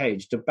word is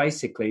hedged.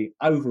 Basically,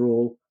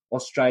 overall,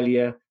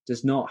 Australia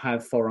does not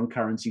have foreign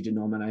currency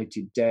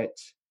denominated debt.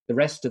 The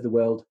rest of the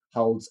world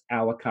holds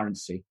our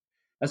currency.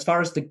 As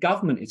far as the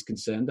government is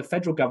concerned, the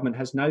federal government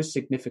has no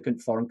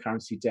significant foreign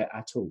currency debt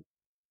at all.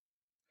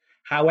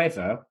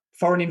 However,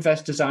 foreign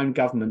investors own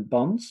government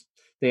bonds.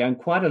 They own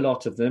quite a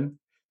lot of them.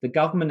 The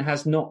government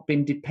has not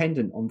been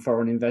dependent on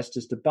foreign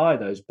investors to buy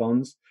those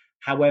bonds.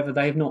 However,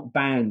 they have not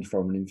banned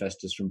foreign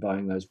investors from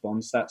buying those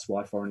bonds. That's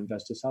why foreign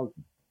investors hold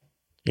them.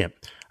 Yep.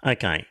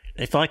 Okay.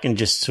 If I can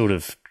just sort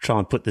of try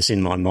and put this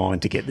in my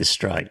mind to get this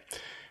straight.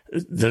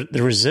 The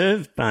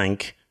Reserve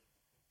Bank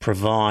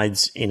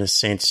provides, in a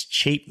sense,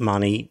 cheap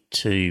money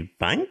to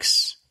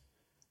banks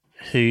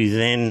who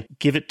then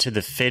give it to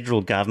the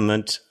federal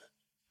government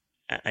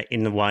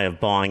in the way of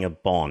buying a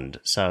bond.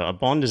 So a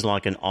bond is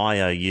like an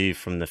IOU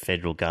from the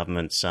federal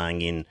government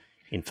saying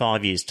in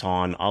 5 years'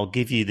 time, I'll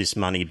give you this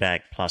money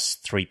back plus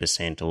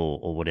 3%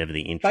 or whatever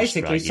the interest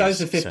rate is. Basically,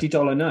 so's a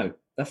 $50 note.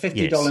 A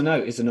 $50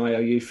 note is an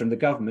IOU from the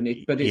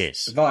government, but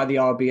it's via the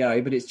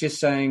RBA, but it's just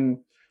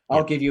saying,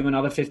 I'll give you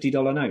another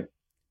 $50 note.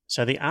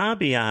 So the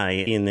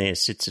RBA in there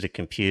sits at a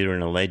computer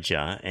and a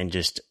ledger and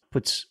just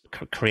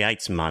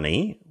creates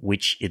money,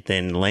 which it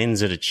then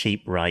lends at a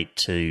cheap rate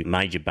to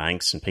major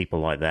banks and people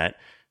like that,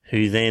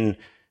 who then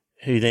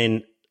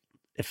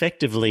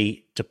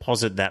effectively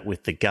deposit that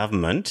with the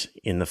government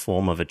in the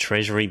form of a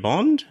treasury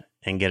bond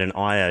and get an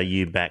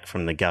IOU back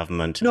from the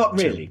government. Not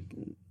really.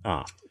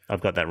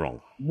 I've got that wrong.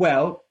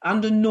 Well,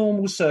 under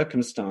normal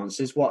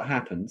circumstances, what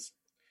happens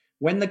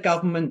when the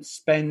government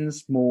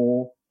spends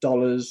more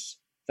dollars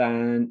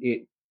than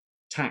it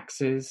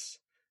taxes,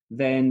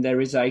 then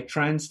there is a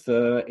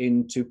transfer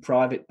into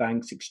private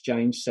banks'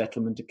 exchange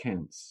settlement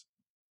accounts.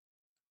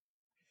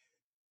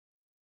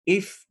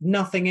 If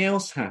nothing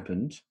else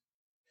happened,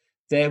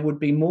 there would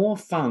be more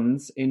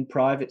funds in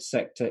private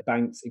sector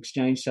banks'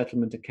 exchange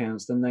settlement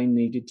accounts than they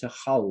needed to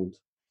hold.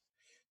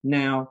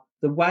 Now,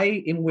 the way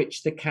in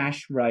which the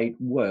cash rate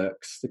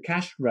works, the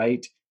cash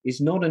rate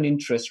is not an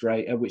interest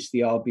rate at which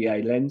the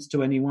RBA lends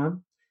to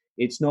anyone.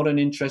 It's not an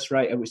interest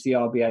rate at which the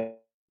RBA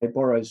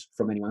borrows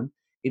from anyone.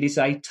 It is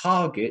a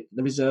target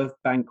the Reserve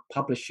Bank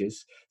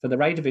publishes for the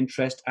rate of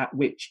interest at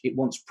which it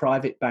wants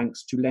private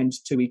banks to lend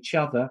to each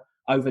other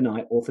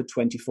overnight or for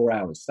 24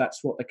 hours. That's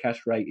what the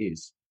cash rate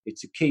is.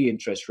 It's a key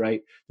interest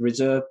rate. The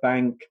Reserve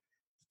Bank,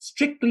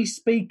 strictly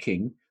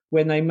speaking,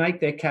 when they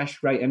make their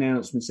cash rate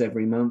announcements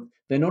every month,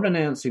 they're not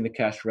announcing the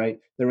cash rate,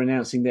 they're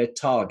announcing their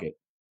target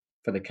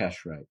for the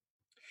cash rate.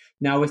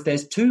 Now, if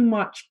there's too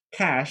much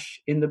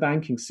cash in the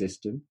banking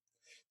system,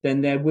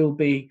 then there will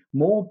be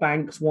more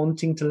banks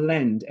wanting to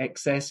lend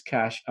excess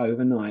cash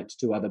overnight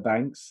to other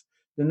banks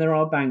than there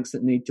are banks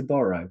that need to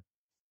borrow.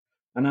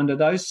 And under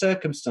those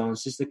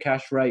circumstances, the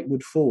cash rate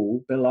would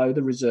fall below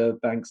the Reserve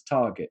Bank's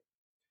target.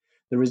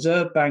 The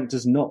Reserve Bank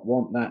does not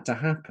want that to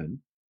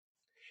happen.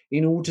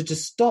 In order to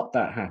stop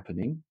that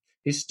happening,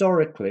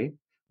 historically,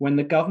 when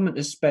the government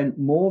has spent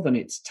more than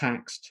it's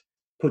taxed,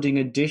 putting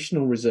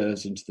additional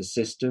reserves into the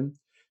system,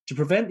 to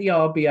prevent the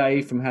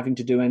RBA from having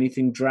to do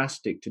anything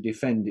drastic to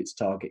defend its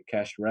target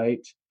cash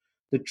rate,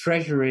 the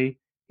Treasury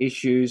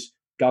issues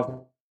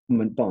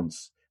government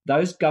bonds.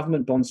 Those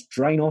government bonds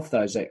drain off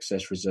those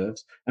excess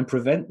reserves and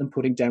prevent them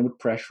putting downward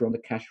pressure on the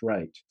cash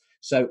rate.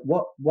 So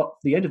what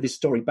the end of this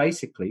story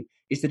basically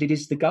is that it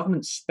is the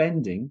government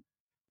spending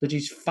that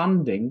is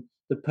funding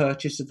the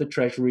purchase of the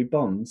Treasury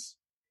bonds.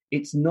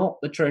 It's not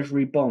the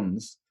Treasury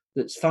bonds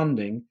that's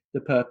funding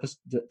the purpose,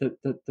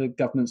 the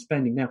government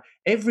spending. Now,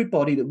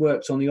 everybody that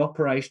works on the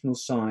operational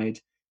side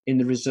in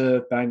the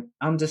Reserve Bank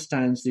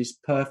understands this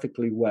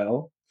perfectly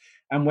well.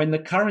 And when the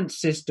current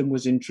system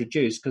was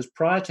introduced, because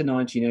prior to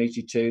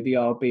 1982, the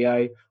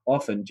RBA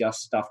often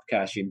just stuffed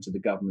cash into the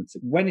government.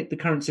 When the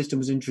current system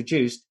was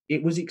introduced,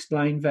 it was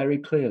explained very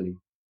clearly.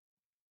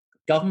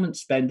 Government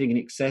spending in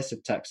excess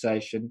of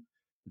taxation,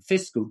 the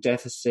fiscal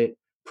deficit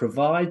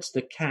provides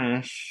the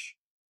cash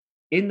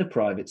in the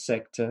private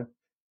sector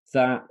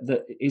that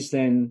is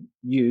then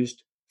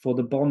used for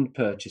the bond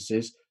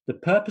purchases. The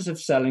purpose of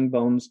selling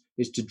bonds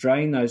is to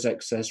drain those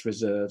excess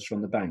reserves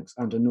from the banks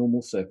under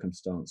normal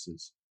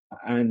circumstances.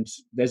 And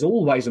there's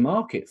always a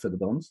market for the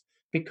bonds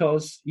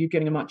because you're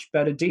getting a much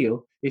better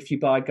deal if you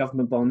buy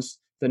government bonds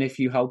than if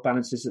you hold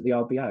balances at the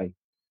RBA.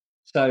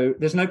 So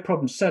there's no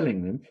problem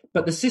selling them,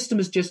 but the system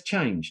has just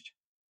changed.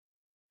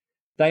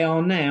 They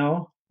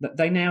now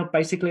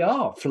basically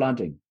are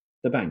flooding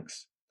the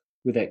banks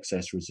with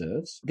excess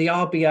reserves. The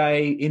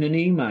RBA, in an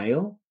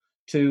email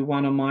to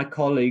one of my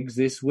colleagues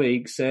this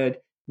week, said,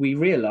 we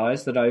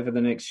realise that over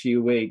the next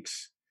few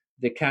weeks,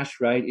 the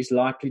cash rate is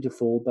likely to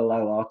fall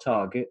below our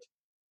target.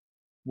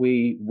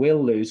 We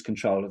will lose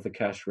control of the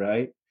cash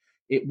rate.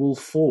 It will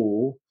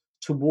fall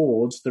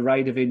towards the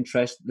rate of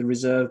interest the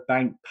Reserve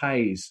Bank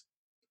pays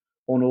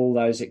on all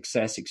those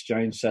excess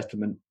exchange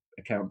settlement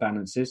account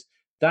balances.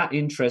 That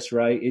interest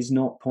rate is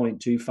not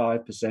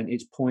 0.25%,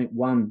 it's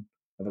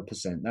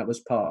 0.1%. That was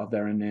part of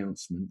their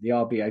announcement. The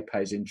RBA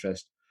pays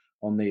interest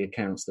on the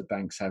accounts that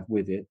banks have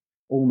with it,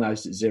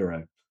 almost at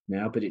zero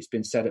now, but it's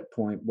been set at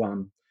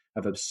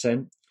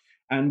 0.1%.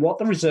 And what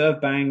the Reserve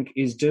Bank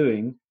is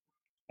doing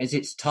is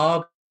it's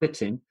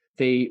targeting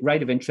the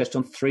rate of interest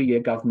on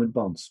 3-year government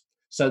bonds.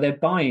 So they're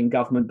buying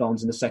government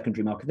bonds in the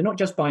secondary market. They're not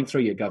just buying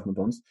 3-year government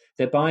bonds.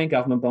 They're buying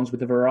government bonds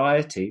with a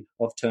variety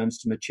of terms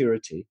to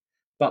maturity.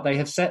 But they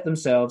have set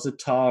themselves a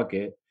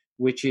target,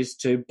 which is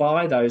to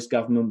buy those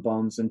government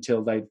bonds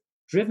until they've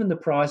driven the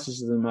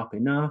prices of them up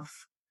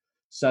enough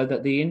so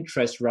that the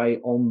interest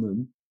rate on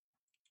them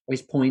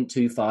is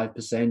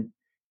 0.25%,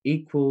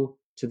 equal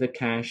to the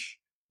cash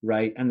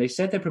rate. And they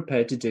said they're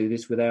prepared to do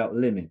this without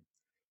limit.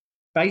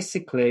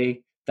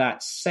 Basically,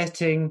 that's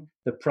setting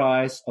the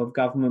price of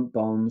government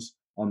bonds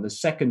on the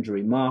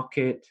secondary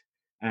market,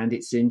 and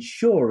it's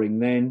ensuring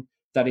then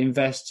that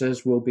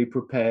investors will be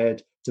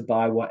prepared to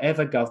buy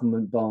whatever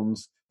government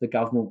bonds the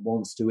government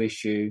wants to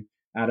issue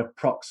at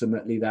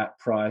approximately that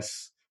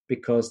price,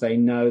 because they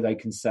know they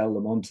can sell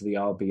them onto the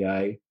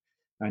RBA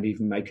and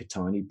even make a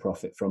tiny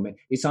profit from it.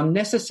 It's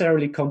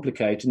unnecessarily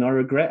complicated, and I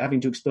regret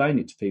having to explain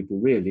it to people,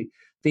 really.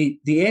 The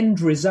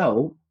end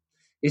result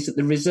is that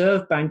the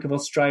Reserve Bank of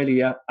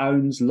Australia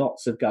owns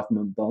lots of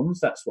government bonds.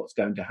 That's what's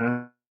going to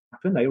happen.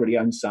 They already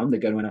own some.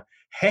 They're going to own a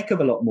heck of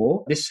a lot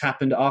more. This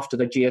happened after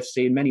the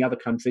GFC in many other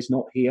countries,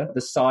 not here.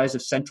 The size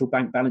of central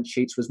bank balance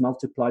sheets was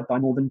multiplied by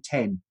more than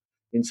 10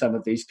 in some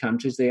of these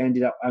countries. They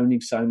ended up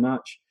owning so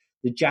much.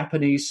 The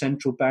Japanese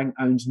central bank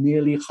owns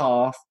nearly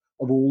half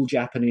of all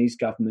Japanese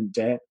government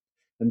debt,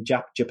 and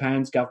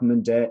Japan's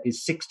government debt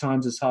is 6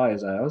 times as high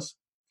as ours.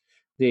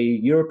 The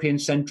European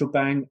Central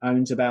Bank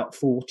owns about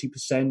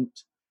 40%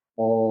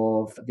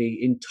 of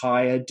the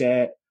entire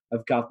debt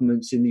of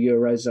governments in the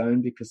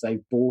Eurozone because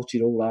they've bought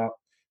it all up.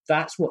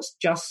 That's what's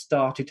just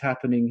started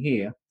happening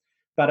here.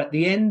 But at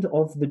the end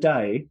of the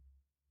day,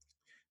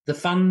 the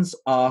funds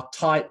are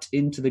typed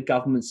into the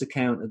government's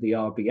account of the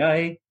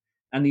RBA,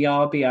 and the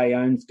RBA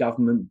owns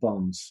government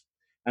bonds.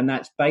 And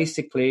that's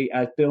basically,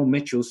 as Bill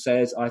Mitchell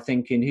says, I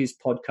think in his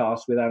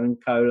podcast with Alan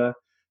Kohler,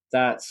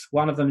 that's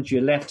one of them's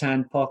your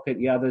left-hand pocket,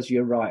 the other's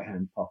your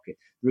right-hand pocket.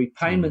 The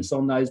repayments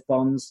on those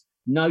bonds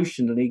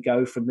notionally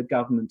go from the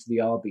government to the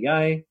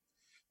RBA.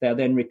 They're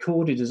then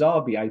recorded as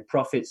RBA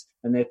profits,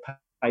 and they're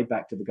paid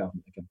back to the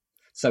government again.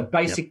 So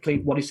basically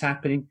what is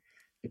happening,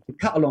 to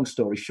cut a long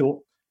story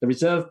short, the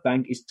Reserve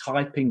Bank is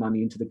typing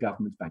money into the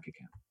government's bank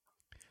account.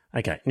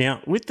 Okay.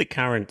 Now, with the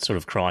current sort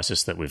of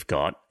crisis that we've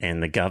got,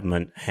 and the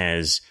government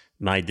has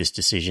made this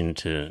decision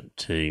to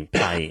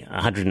pay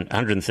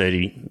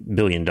 $130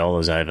 billion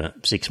over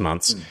 6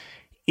 months,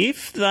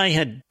 if they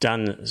had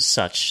done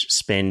such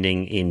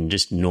spending in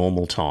just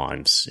normal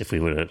times, if we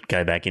were to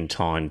go back in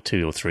time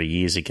 2 or 3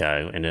 years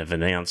ago and have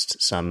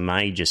announced some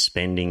major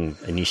spending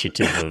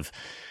initiative of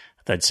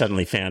they'd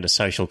suddenly found a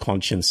social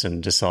conscience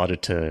and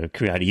decided to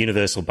create a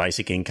universal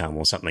basic income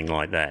or something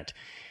like that,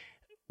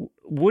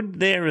 would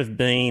there have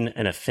been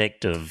an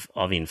effect of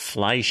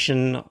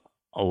inflation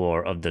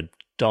or of the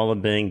dollar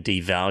being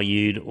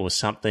devalued or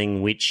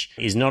something, which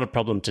is not a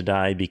problem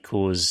today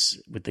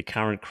because with the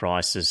current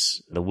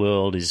crisis, the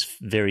world is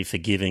very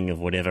forgiving of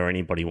whatever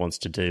anybody wants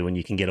to do and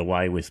you can get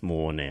away with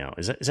more now?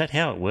 Is that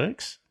how it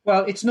works?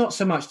 Well, it's not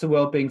so much the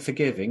world being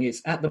forgiving.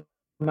 It's at the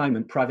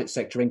moment private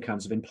sector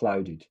incomes have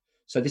imploded.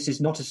 So this is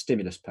not a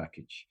stimulus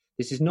package.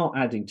 This is not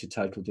adding to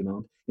total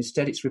demand.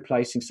 Instead, it's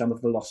replacing some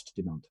of the lost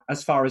demand.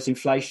 As far as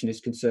inflation is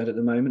concerned at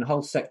the moment,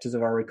 whole sectors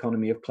of our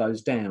economy have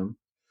closed down.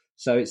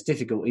 So it's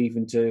difficult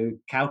even to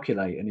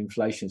calculate an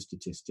inflation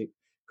statistic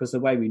because the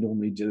way we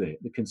normally do it,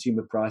 the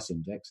consumer price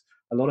index,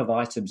 a lot of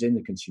items in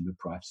the consumer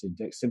price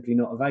index simply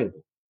not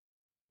available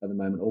at the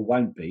moment or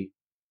won't be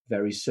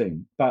very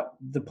soon. But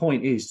the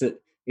point is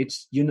that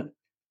it's,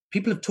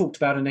 people have talked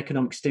about an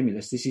economic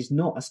stimulus. This is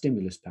not a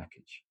stimulus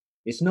package.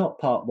 It's not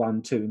part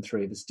 1, 2 and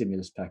 3 of the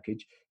stimulus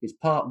package. It's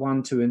part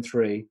 1, 2 and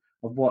 3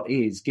 of what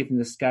is, given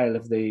the scale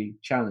of the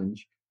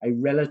challenge, a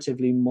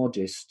relatively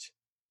modest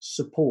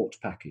support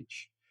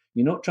package.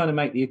 You're not trying to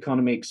make the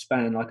economy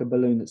expand like a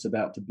balloon that's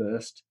about to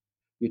burst.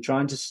 You're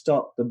trying to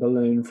stop the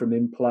balloon from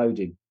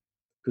imploding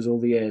because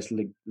all the air's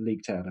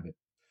leaked out of it.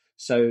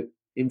 So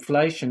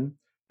inflation,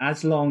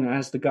 as long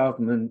as the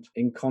government,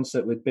 in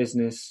concert with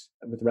business,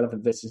 with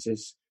relevant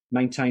businesses,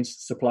 maintains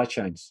supply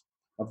chains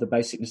of the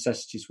basic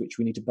necessities which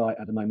we need to buy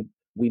at the moment,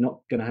 we're not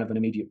going to have an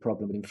immediate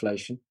problem with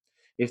inflation.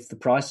 If the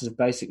prices of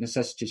basic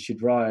necessities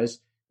should rise,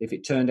 if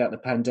it turned out the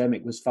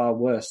pandemic was far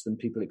worse than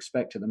people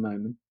expect at the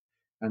moment,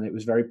 and it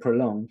was very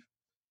prolonged,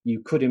 you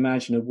could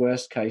imagine a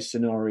worst-case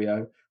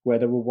scenario where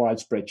there were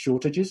widespread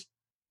shortages,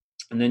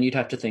 and then you'd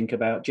have to think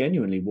about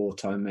genuinely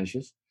wartime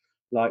measures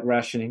like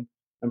rationing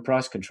and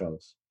price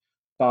controls.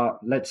 But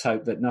let's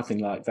hope that nothing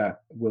like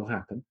that will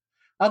happen.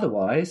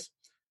 Otherwise,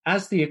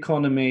 as the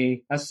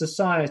economy, as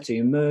society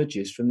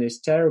emerges from this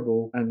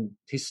terrible and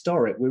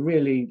historic, we're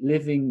really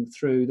living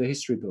through the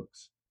history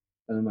books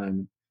at the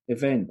moment,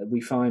 event that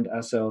we find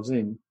ourselves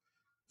in,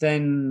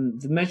 then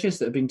the measures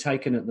that have been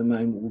taken at the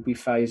moment will be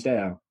phased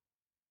out.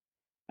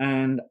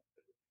 And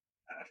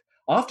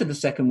after the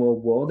Second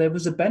World War, there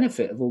was a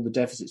benefit of all the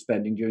deficit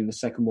spending during the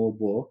Second World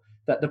War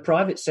that the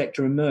private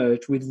sector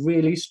emerged with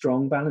really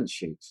strong balance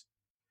sheets.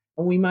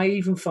 And we may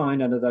even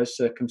find under those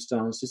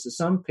circumstances that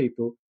some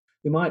people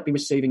who might be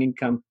receiving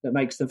income that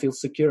makes them feel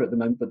secure at the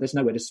moment, but there's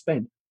nowhere to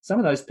spend, some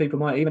of those people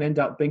might even end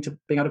up being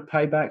able to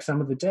pay back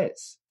some of the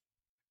debts.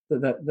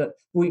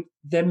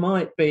 There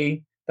might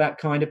be that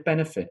kind of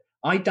benefit.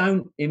 I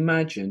don't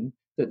imagine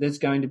that there's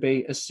going to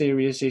be a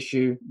serious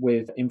issue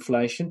with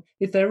inflation.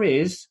 If there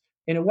is,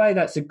 in a way,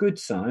 that's a good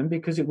sign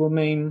because it will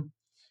mean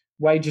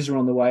wages are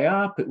on the way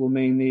up. It will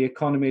mean the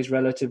economy is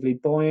relatively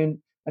buoyant,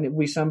 and it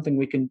will be something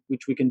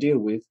which we can deal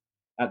with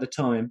at the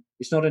time.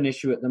 It's not an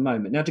issue at the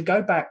moment. Now, to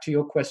go back to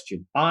your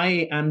question,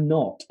 I am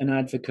not an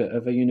advocate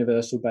of a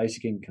universal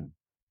basic income.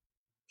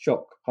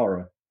 Shock,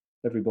 horror.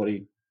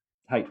 Everybody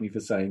hate me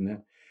for saying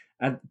that.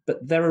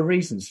 But there are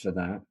reasons for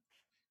that.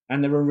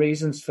 And there are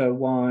reasons for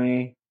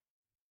why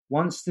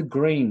once the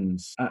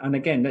Greens, and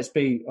again, let's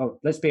be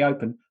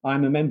open,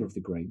 I'm a member of the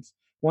Greens.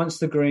 Once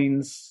the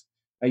Greens,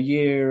 a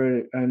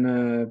year and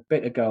a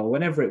bit ago,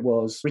 whenever it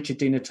was, Richard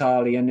Di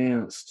Natale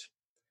announced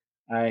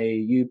a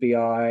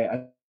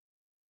UBI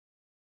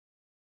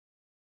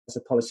as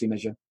a policy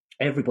measure,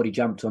 everybody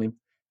jumped on him.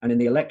 And in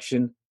the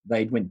election,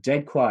 they went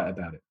dead quiet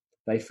about it.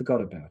 They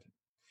forgot about it.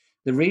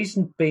 The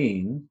reason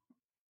being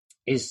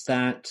is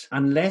that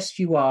unless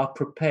you are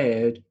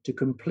prepared to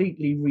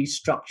completely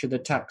restructure the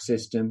tax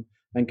system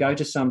and go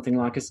to something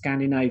like a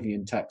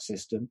Scandinavian tax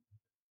system,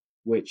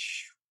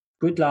 which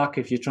good luck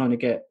if you're trying to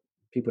get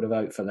people to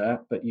vote for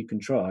that, but you can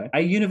try.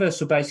 A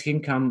universal basic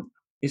income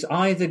is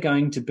either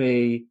going to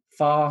be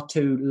far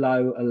too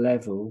low a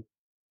level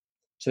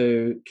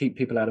to keep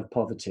people out of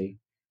poverty,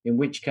 in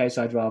which case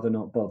I'd rather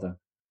not bother,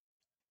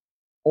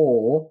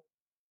 or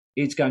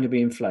it's going to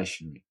be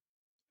inflationary.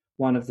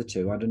 One of the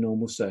two under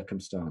normal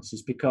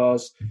circumstances,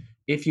 because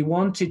if you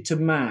wanted to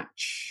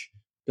match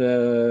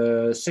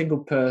the single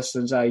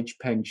person's age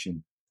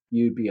pension,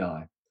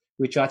 UBI,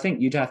 which I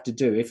think you'd have to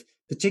do if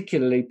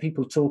particularly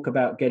people talk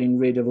about getting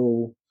rid of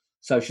all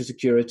social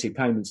security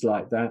payments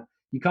like that,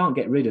 you can't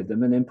get rid of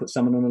them and then put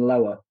someone on a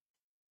lower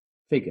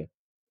figure.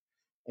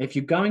 If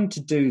you're going to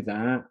do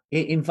that,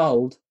 it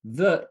involved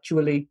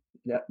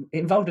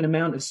an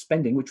amount of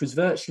spending which was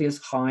virtually as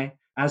high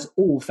as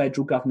all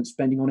federal government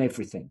spending on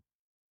everything.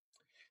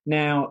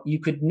 Now, you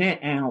could net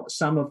out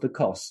some of the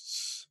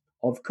costs,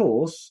 of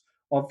course,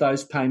 of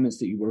those payments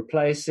that you were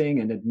replacing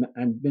and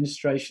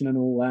administration and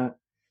all that.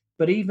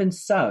 But even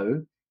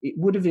so, it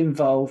would have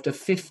involved a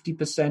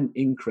 50%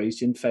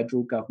 increase in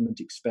federal government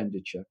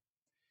expenditure,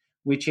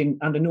 which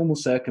under normal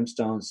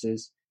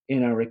circumstances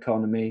in our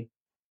economy,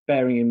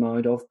 bearing in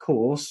mind, of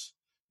course,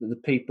 that the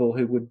people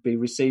who would be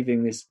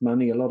receiving this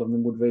money, a lot of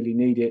them would really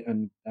need it,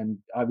 and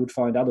I would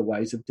find other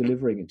ways of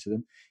delivering it to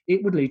them,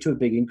 it would lead to a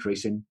big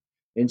increase in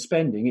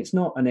spending. It's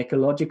not an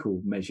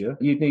ecological measure.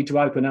 You'd need to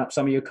open up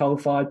some of your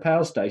coal-fired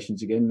power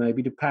stations again,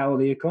 maybe to power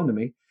the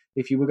economy,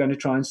 if you were going to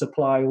try and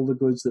supply all the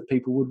goods that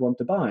people would want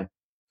to buy.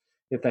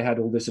 If they had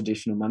all this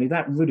additional money,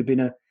 that would have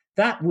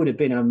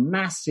been a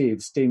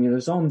massive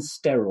stimulus on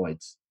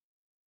steroids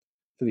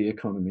for the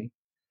economy.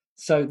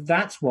 So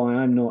that's why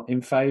I'm not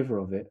in favour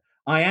of it.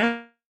 I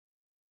am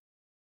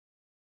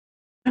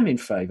in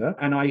favour,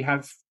 and I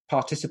have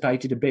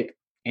participated a bit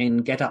in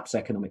Get Up's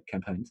economic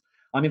campaigns.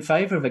 I'm in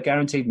favour of a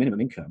guaranteed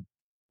minimum income,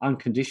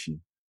 unconditional.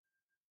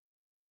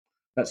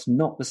 That's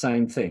not the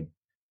same thing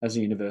as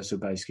a universal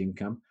basic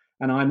income.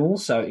 And I'm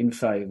also in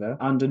favour,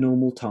 under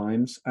normal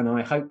times, and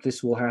I hope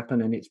this will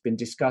happen, and it's been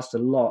discussed a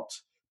lot,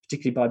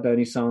 particularly by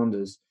Bernie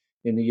Sanders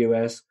in the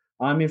US,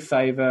 I'm in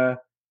favour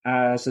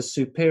as a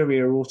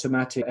superior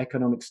automatic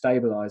economic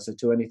stabiliser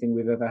to anything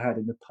we've ever had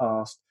in the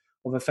past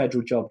of a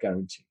federal job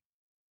guarantee.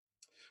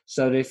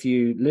 So that if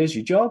you lose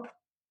your job,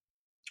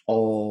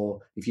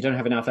 or if you don't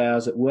have enough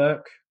hours at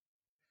work,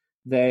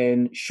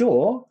 then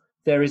sure,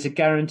 there is a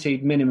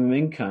guaranteed minimum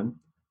income.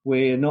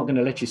 We're not going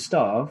to let you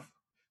starve,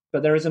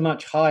 but there is a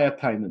much higher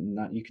payment than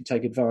that you can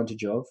take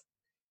advantage of.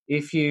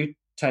 If you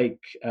take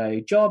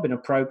a job in a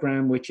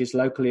program which is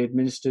locally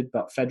administered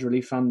but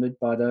federally funded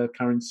by the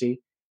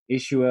currency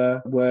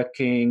issuer,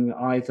 working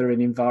either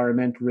in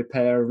environmental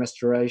repair and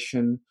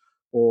restoration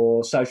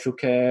or social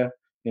care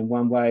in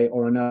one way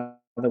or another,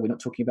 we're not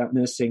talking about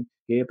nursing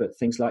here, but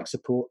things like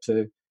support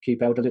to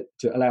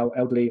allow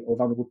elderly or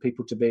vulnerable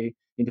people to be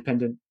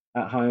independent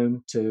at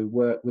home, to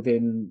work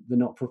within the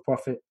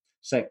not-for-profit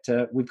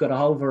sector. We've got a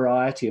whole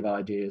variety of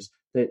ideas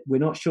that we're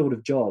not short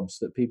of jobs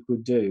that people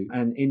could do.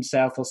 And in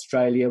South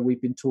Australia,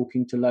 we've been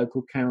talking to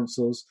local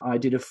councils. I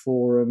did a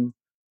forum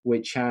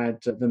which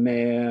had the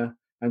mayor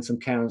and some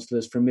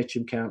councillors from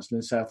Mitcham Council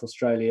in South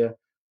Australia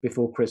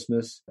before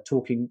Christmas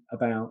talking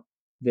about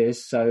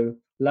this. So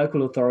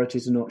local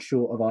authorities are not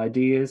short of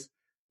ideas,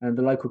 and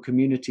the local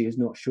community is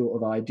not short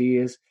of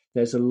ideas.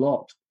 There's a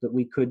lot that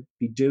we could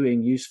be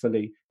doing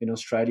usefully in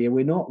Australia.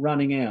 We're not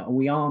running out, and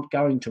we aren't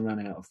going to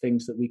run out of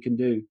things that we can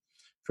do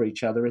for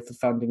each other if the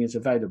funding is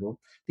available.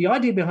 The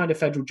idea behind a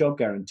federal job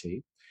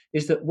guarantee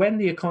is that when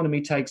the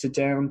economy takes a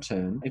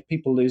downturn, if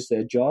people lose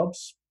their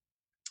jobs,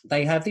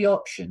 they have the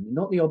option,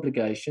 not the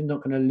obligation,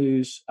 not going to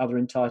lose other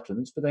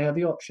entitlements, but they have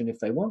the option, if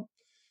they want,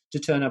 to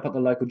turn up at the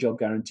local job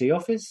guarantee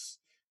office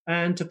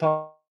and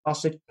to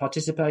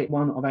participate in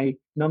one of a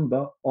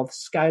number of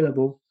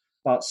scalable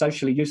but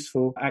socially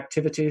useful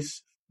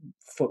activities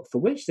for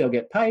which they'll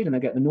get paid and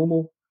they'll get the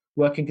normal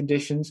working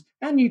conditions.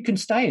 And you can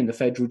stay in the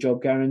federal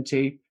job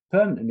guarantee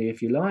permanently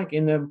if you like.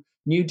 In the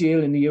New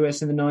Deal in the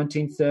US in the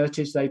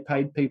 1930s, they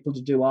paid people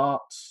to do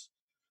arts,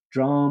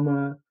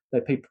 drama,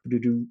 they paid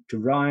people to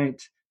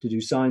write, to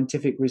do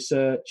scientific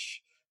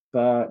research,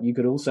 but you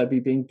could also be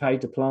being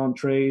paid to plant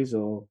trees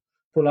or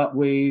pull up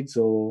weeds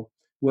or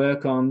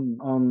work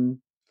on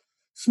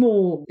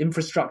small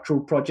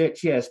infrastructural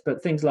projects, yes,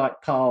 but things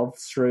like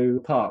paths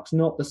through parks,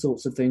 not the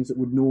sorts of things that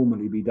would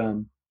normally be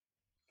done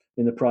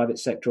in the private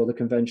sector or the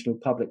conventional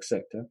public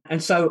sector.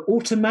 And so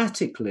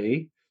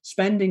automatically,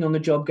 spending on the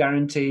job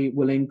guarantee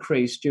will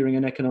increase during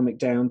an economic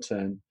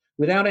downturn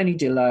without any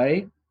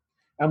delay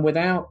and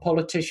without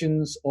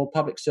politicians or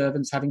public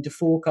servants having to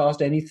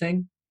forecast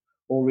anything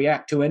or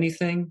react to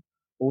anything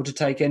or to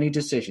take any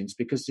decisions,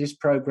 because this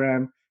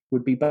program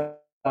would be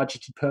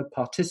budgeted per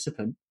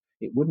participant.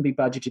 It wouldn't be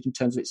budgeted in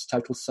terms of its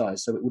total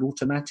size, so it would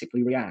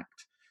automatically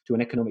react to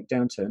an economic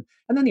downturn.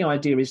 And then the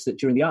idea is that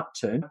during the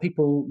upturn,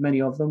 people,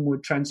 many of them,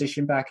 would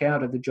transition back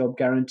out of the job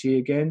guarantee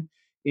again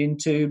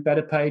into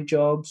better paid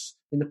jobs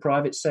in the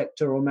private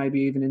sector or maybe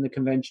even in the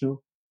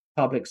conventional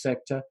public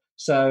sector.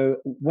 So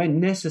when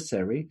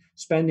necessary,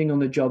 spending on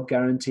the job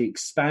guarantee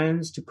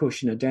expands to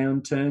cushion a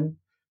downturn.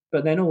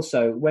 But then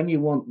also, when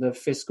you want the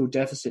fiscal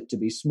deficit to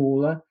be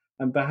smaller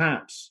and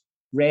perhaps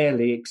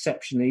rarely,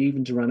 exceptionally,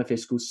 even to run a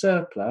fiscal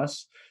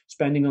surplus,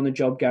 spending on the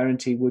job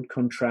guarantee would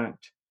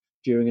contract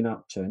during an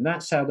upturn.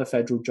 That's how the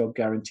federal job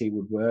guarantee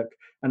would work.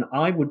 And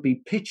I would be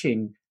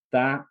pitching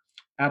that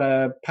at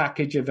a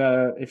package of,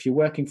 if you're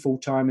working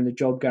full-time in the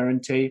job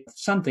guarantee,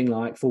 something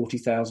like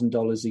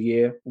 $40,000 a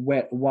year,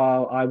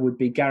 while I would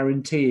be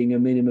guaranteeing a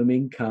minimum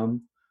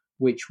income,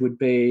 which would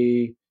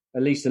be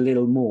at least a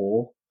little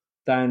more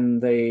than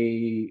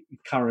the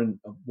current,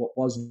 what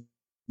was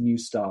New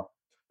Start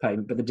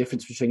payment. But the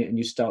difference between it and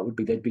New Start would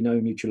be there'd be no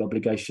mutual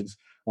obligations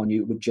on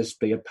you. It would just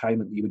be a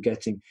payment that you were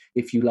getting,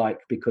 if you like,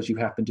 because you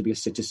happen to be a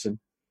citizen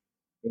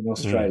in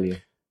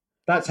Australia.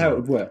 That's how it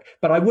would work.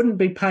 But I wouldn't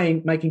be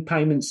making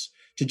payments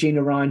to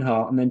Gina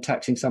Reinhardt and then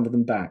taxing some of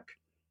them back.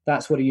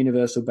 That's what a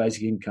universal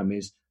basic income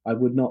is. I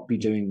would not be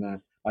doing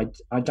that.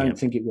 I don't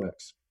think it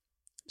works.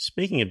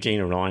 Speaking of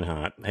Gina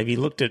Reinhardt, have you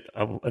looked at,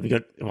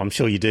 I'm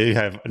sure you do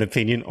have an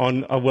opinion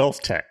on a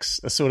wealth tax,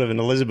 a sort of an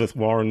Elizabeth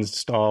Warren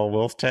style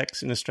wealth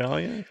tax in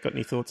Australia? Got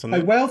any thoughts on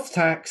that? A wealth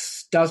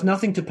tax does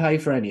nothing to pay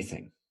for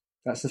anything.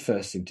 That's the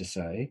first thing to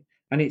say.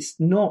 And it's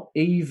not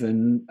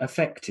even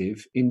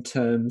effective in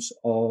terms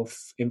of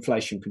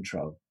inflation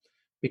control,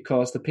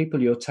 because the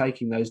people you're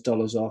taking those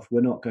dollars off,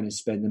 we're not going to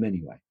spend them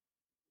anyway.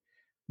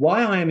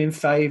 Why I am in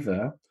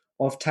favour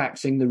of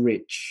taxing the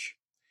rich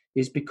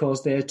is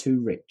because they're too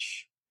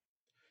rich.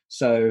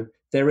 So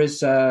there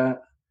was an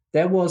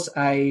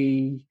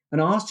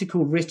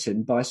article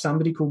written by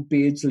somebody called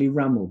Beardsley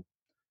Rummel,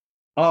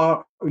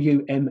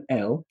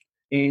 R-U-M-L,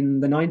 in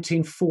the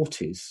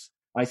 1940s.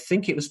 I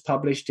think it was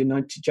published in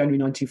January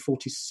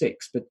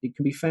 1946, but it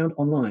can be found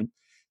online.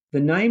 The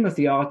name of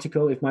the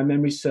article, if my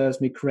memory serves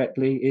me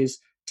correctly, is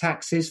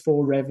Taxes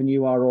for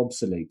Revenue Are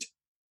Obsolete.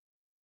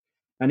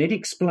 And it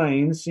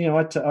explains,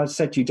 I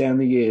said to you down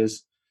the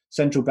years,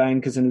 central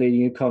bankers and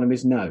leading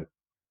economists know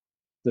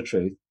the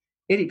truth.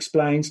 It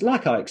explains,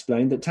 like I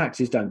explained, that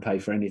taxes don't pay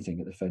for anything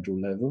at the federal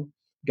level.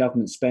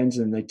 Government spends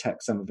and they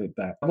tax some of it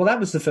back. Well, that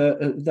was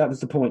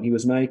the point he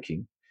was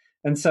making.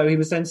 And so he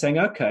was then saying,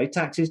 okay,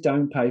 taxes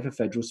don't pay for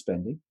federal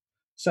spending.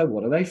 So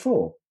what are they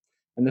for?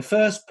 And the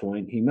first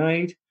point he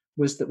made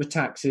was that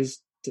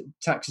taxes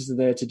are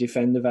there to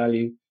defend the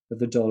value of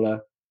the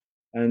dollar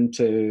and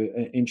to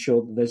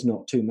ensure that there's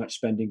not too much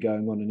spending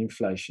going on in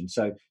inflation.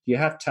 So you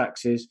have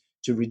taxes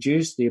to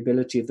reduce the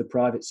ability of the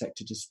private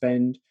sector to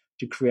spend,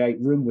 to create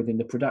room within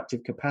the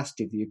productive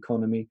capacity of the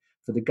economy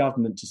for the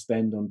government to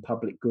spend on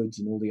public goods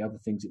and all the other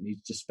things it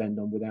needs to spend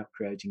on without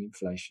creating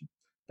inflation.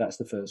 That's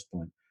the first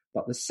point.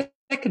 But the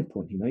second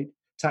point he made,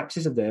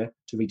 taxes are there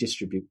to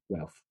redistribute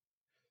wealth.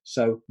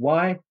 So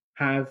why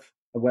have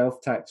a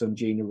wealth tax on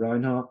Gina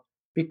Reinhardt?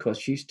 Because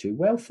she's too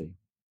wealthy.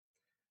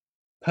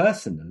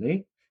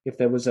 Personally, if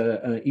there was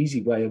an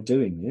easy way of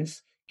doing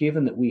this,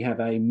 given that we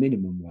have a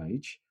minimum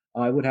wage,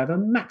 I would have a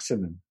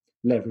maximum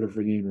level of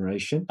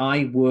remuneration.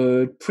 I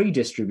would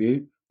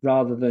pre-distribute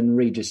rather than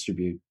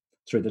redistribute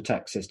through the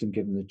tax system,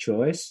 given the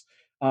choice.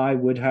 I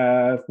would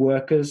have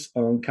workers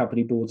on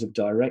company boards of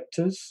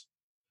directors.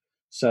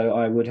 So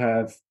I would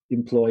have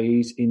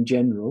employees in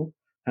general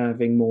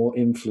having more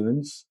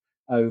influence.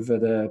 over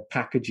the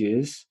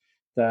packages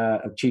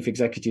that chief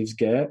executives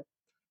get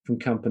from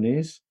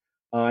companies.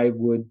 I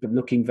would be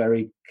looking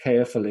very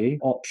carefully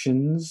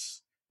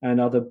options and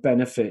other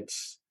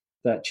benefits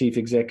that chief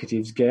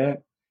executives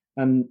get.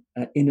 And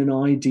in an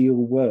ideal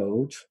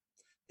world,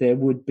 there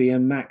would be a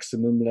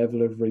maximum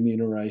level of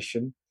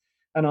remuneration.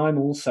 And I'm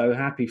also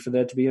happy for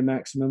there to be a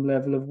maximum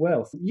level of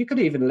wealth. You could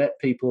even let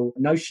people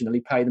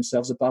notionally pay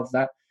themselves above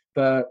that,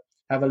 but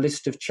have a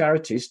list of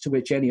charities to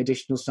which any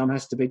additional sum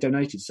has to be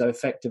donated. So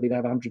effectively, they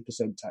have a 100%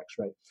 tax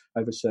rate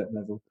over a certain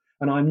level.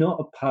 And I'm not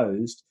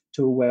opposed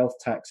to a wealth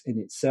tax in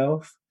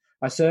itself.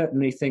 I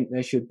certainly think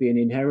there should be an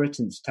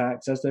inheritance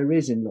tax, as there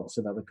is in lots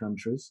of other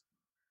countries,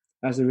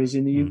 as there is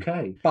in the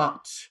UK.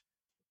 But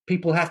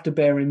people have to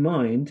bear in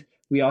mind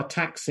we are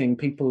taxing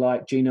people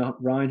like Gina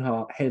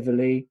Reinhardt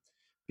heavily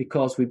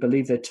because we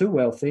believe they're too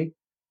wealthy.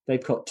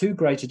 They've got too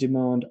great a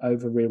demand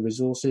over real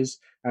resources,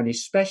 and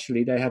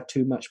especially they have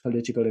too much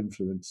political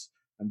influence.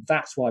 And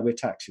that's why we're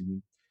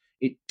taxing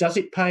them. Does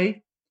it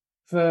pay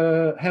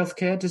for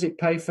healthcare? Does it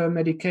pay for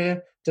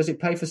Medicare? Does it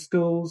pay for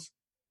schools?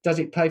 Does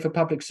it pay for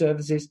public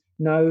services?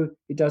 No,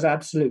 it does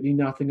absolutely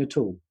nothing at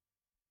all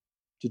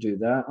to do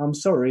that. I'm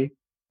sorry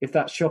if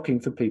that's shocking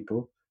for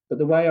people, but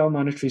the way our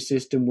monetary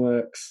system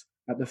works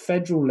at the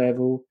federal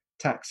level,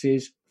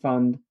 taxes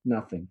fund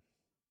nothing.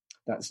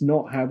 That's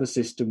not how the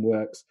system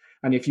works.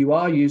 And if you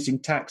are using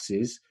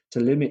taxes to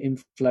limit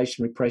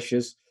inflationary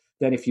pressures,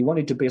 then if you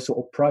wanted to be a sort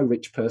of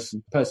pro-rich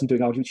person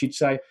doing arguments, you'd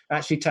say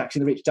actually taxing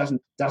the rich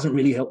doesn't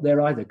really help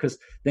there either, because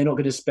they're not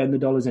going to spend the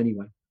dollars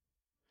anyway.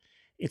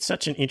 It's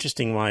such an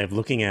interesting way of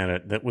looking at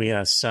it that we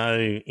are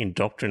so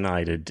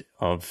indoctrinated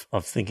of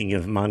thinking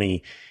of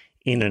money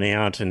in and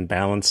out and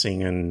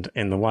balancing, and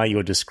the way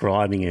you're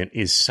describing it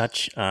is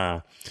such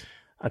a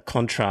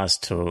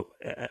contrast to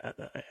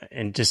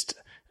and just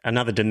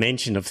another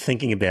dimension of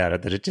thinking about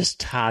it that it's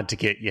just hard to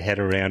get your head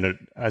around it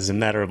as a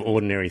matter of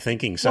ordinary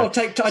thinking. So, well,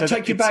 I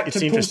take you back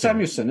to Paul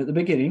Samuelson at the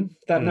beginning,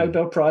 that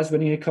Nobel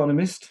Prize-winning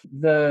economist.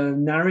 The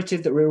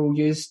narrative that we're all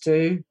used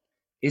to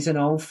is an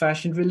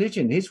old-fashioned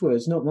religion. His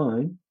words, not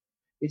mine.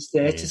 It's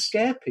there to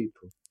scare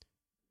people.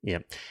 Yeah.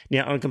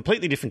 Now, on a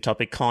completely different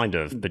topic, kind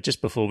of, but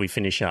just before we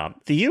finish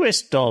up, the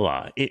US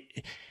dollar,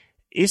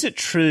 is it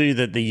true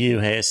that the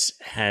US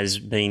has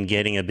been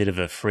getting a bit of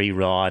a free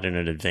ride and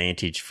an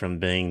advantage from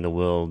being the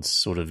world's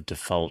sort of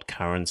default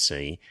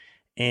currency?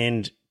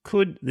 And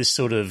could this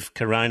sort of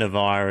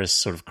coronavirus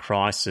sort of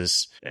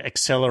crisis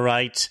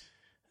accelerate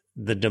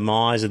the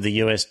demise of the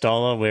US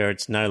dollar, where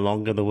it's no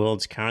longer the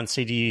world's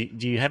currency?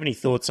 Do you have any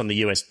thoughts on the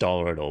US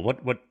dollar at all?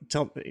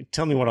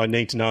 Tell me what I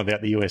need to know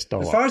about the US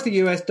dollar. As far as the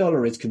US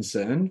dollar is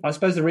concerned, I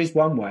suppose there is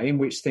one way in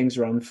which things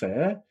are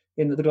unfair,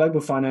 in that the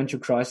global financial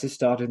crisis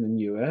started in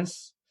the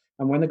US,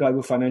 and when the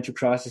global financial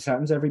crisis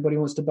happens, everybody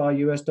wants to buy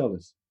US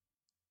dollars.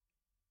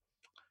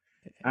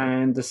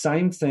 And the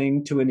same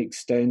thing, to an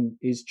extent,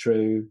 is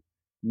true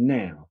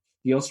now.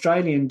 The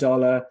Australian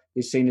dollar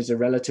is seen as a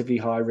relatively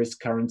high-risk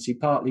currency,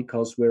 partly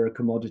because we're a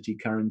commodity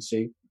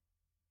currency.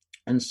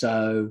 And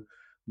so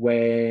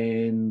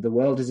when the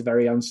world is a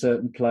very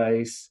uncertain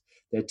place,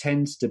 there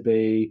tends to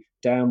be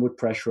downward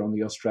pressure on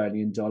the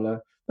Australian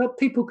dollar. But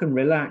people can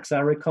relax.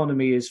 Our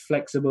economy is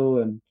flexible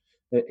and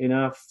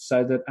enough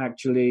so that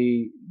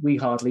actually we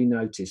hardly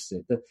notice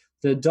it.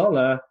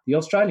 The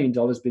Australian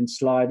dollar has been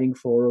sliding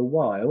for a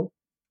while.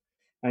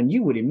 And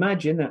you would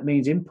imagine that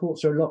means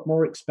imports are a lot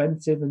more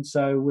expensive, and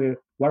so we're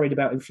worried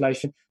about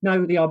inflation.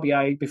 No, the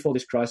RBA, before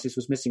this crisis,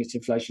 was missing its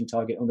inflation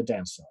target on the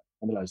downside,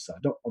 on the low side,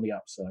 not on the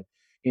upside.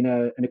 In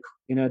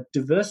a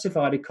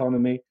diversified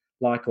economy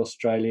like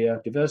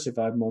Australia,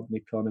 diversified modern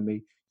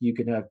economy, you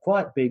can have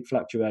quite big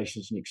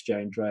fluctuations in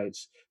exchange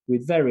rates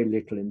with very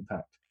little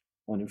impact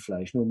on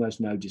inflation, almost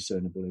no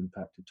discernible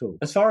impact at all.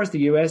 As far as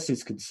the US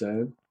is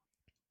concerned,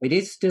 it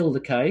is still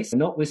the case,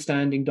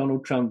 notwithstanding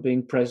Donald Trump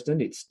being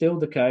president, it's still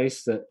the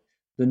case that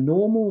the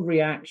normal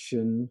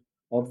reaction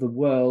of the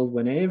world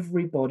when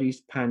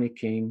everybody's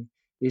panicking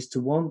is to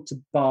want to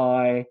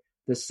buy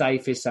the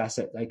safest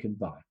asset they can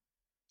buy.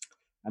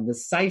 And the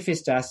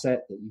safest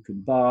asset that you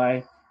can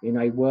buy in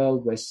a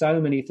world where so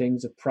many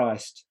things are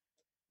priced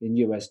in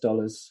US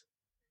dollars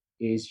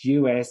is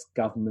US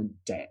government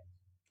debt.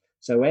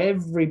 So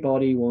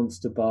everybody wants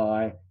to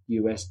buy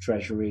US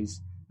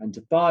treasuries, and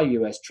to buy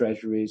US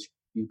treasuries,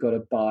 you've got to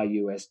buy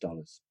US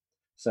dollars.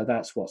 So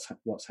that's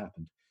what's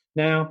happened.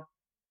 Now,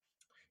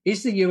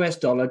 is the US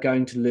dollar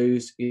going to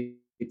lose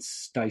its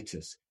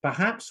status?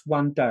 Perhaps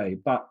one day,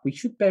 but we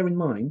should bear in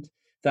mind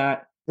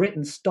that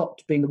Britain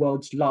stopped being the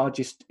world's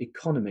largest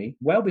economy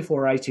well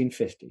before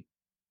 1850.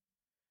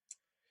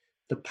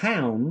 The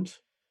pound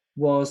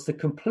was the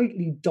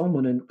completely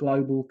dominant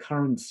global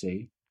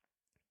currency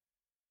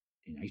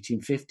in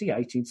 1850,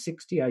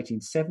 1860,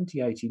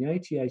 1870,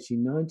 1880,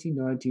 1890,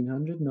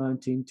 1900,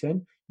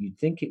 1910. You'd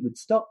think it would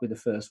stop with the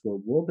First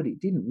World War, but it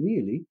didn't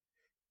really.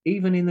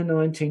 Even in the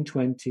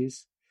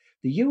 1920s,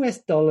 the US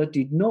dollar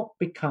did not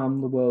become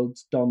the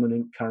world's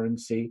dominant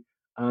currency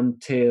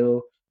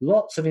until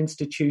lots of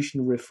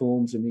institutional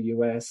reforms in the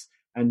US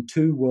and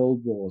 2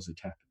 world wars had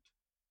happened.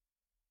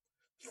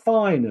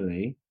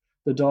 finally,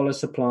 the dollar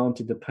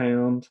supplanted the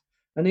pound,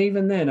 and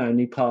even then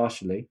only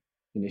partially,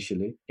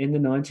 initially, in the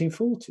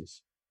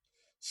 1940s.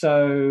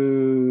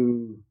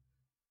 So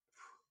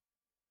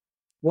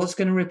what's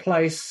going to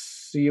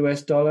replace the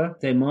US dollar?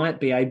 There might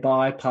be a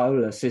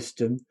bipolar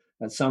system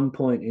at some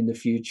point in the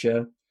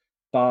future,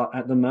 but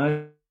at the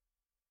moment,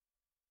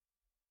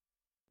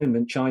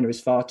 China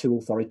is far too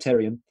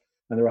authoritarian,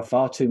 and there are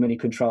far too many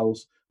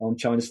controls on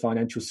China's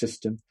financial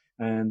system,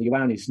 and the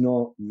yuan is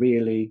not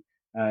really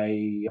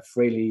a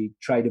freely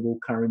tradable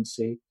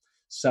currency.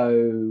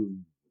 So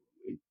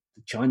the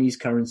Chinese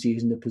currency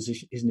isn't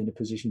in a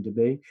position to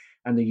be,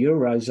 and the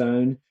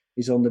Eurozone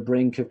is on the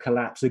brink of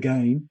collapse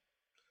again,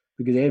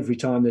 because every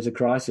time there's a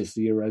crisis,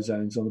 the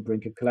Eurozone's on the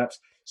brink of collapse.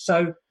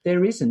 So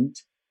there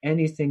isn't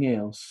anything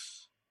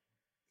else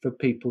for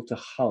people to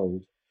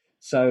hold.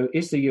 So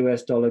is the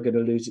US dollar going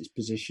to lose its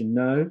position?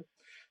 No.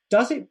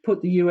 Does it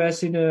put the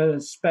US in a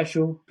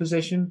special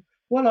position?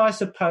 Well, I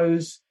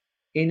suppose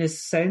in a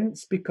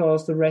sense,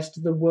 because the rest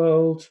of the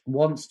world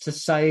wants to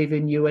save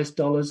in US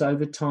dollars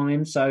over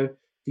time. So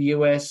the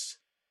US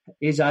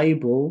is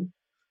able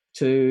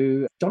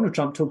to, Donald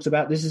Trump talks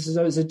about this as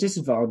though it's a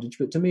disadvantage,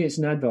 but to me it's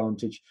an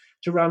advantage,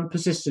 to run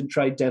persistent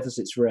trade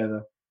deficits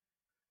forever.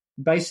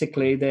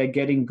 Basically, they're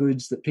getting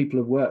goods that people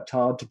have worked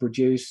hard to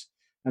produce,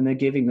 and they're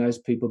giving those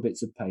people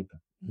bits of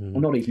paper,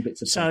 or not even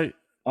bits of paper,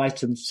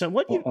 items. So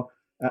what you...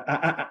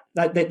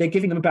 they're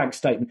giving them a bank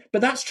statement.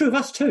 But that's true of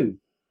us too,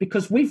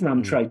 because we've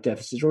run trade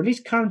deficits, or at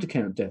least current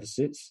account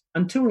deficits,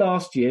 until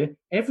last year,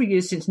 every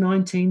year since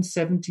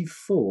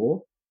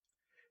 1974.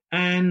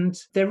 And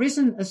there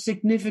isn't a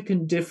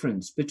significant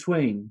difference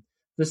between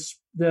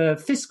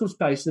the fiscal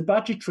space, the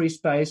budgetary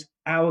space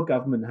our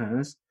government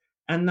has,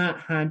 and that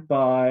had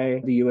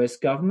by the US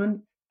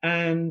government,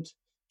 and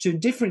to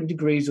different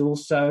degrees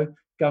also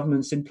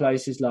governments in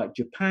places like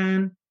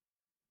Japan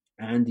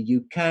and the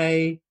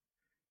UK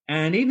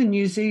and even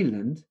New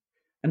Zealand.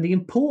 And the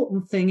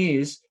important thing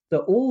is that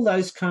all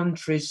those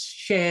countries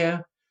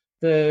share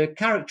the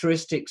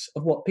characteristics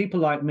of what people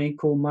like me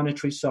call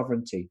monetary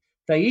sovereignty.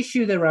 They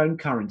issue their own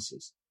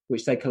currencies,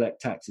 which they collect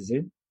taxes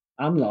in,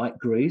 unlike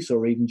Greece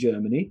or even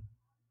Germany.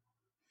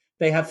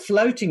 They have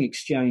floating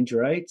exchange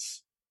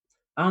rates,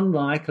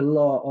 unlike a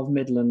lot of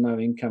middle and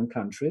low-income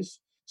countries.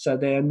 So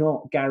they are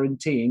not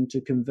guaranteeing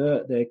to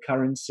convert their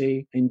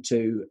currency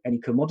into any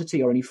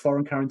commodity or any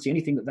foreign currency,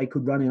 anything that they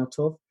could run out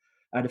of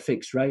at a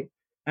fixed rate.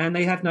 And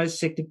they have no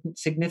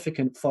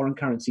significant foreign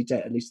currency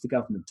debt, at least the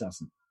government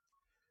doesn't.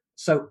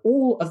 So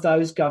all of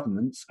those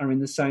governments are in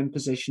the same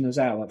position as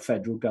our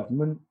federal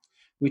government,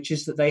 which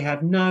is that they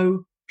have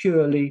no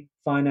purely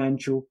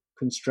financial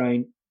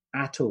constraint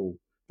at all.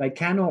 They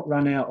cannot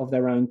run out of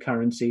their own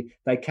currency.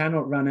 They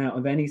cannot run out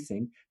of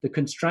anything. The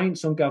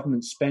constraints on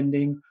government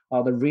spending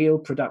are the real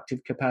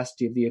productive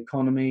capacity of the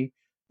economy,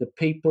 the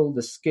people,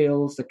 the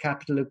skills, the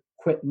capital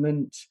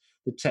equipment,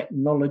 the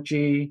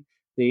technology,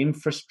 the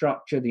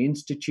infrastructure, the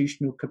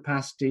institutional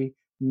capacity,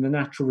 and the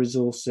natural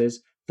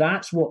resources.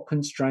 That's what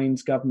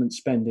constrains government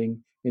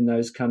spending in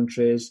those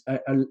countries.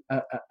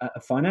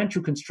 A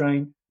financial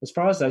constraint, as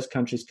far as those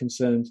countries are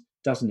concerned,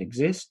 doesn't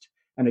exist.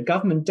 And a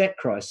government debt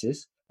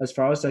crisis, as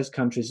far as those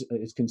countries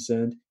is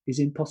concerned, is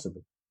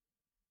impossible.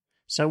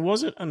 So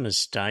was it a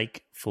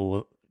mistake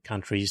for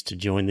countries to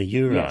join the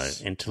euro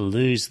and to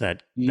lose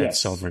that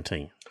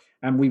sovereignty?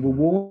 And we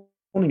were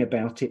warning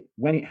about it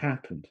when it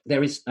happened.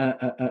 There is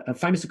a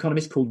famous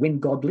economist called Wynne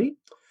Godley,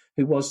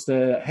 who was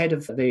the head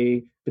of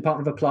the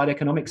Department of Applied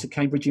Economics at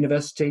Cambridge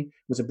University,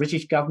 was a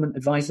British government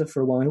advisor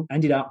for a while,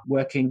 ended up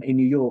working in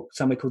New York,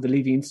 somewhere called the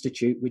Levy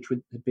Institute, which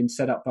had been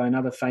set up by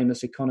another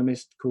famous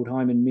economist called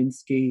Hyman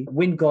Minsky.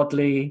 Wynne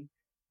Godley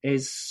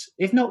is,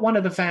 if not one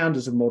of the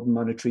founders of modern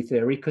monetary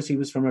theory, because he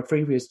was from a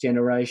previous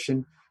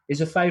generation,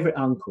 is a favourite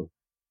uncle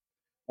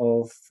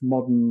of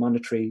modern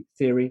monetary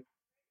theory.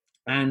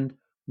 And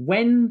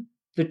when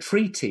the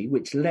treaty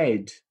which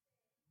led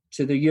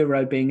to the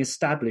euro being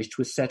established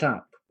was set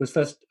up, was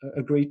first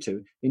agreed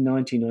to in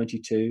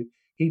 1992,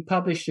 he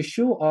published a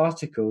short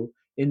article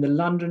in the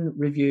London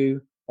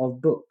Review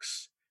of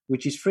Books,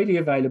 which is freely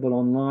available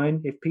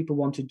online. If people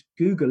wanted to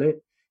Google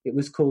it, it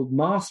was called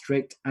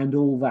Maastricht and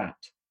All That,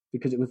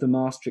 because it was the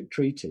Maastricht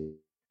Treaty.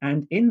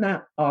 And in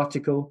that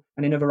article,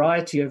 and in a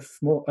variety of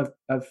more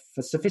of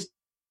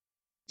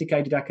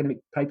sophisticated academic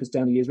papers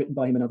down the years written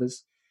by him and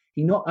others,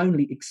 he not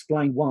only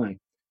explained why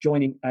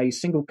joining a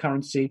single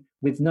currency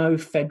with no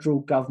federal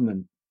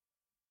government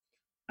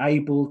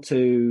able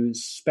to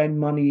spend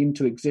money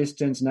into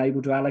existence and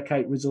able to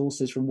allocate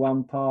resources from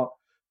one part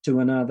to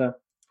another,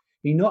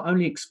 he not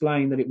only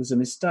explained that it was a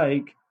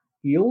mistake,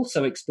 he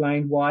also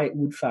explained why it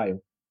would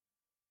fail.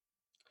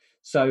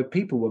 So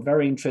people were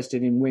very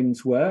interested in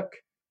Wynne's work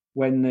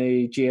when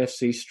the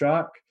GFC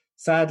struck.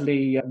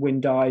 Sadly,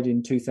 Wynne died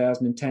in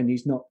 2010.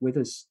 He's not with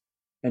us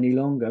any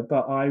longer.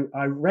 But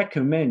I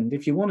recommend,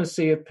 if you want to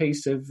see a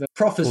piece of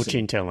prophecy,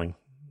 fortune-telling,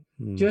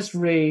 just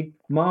read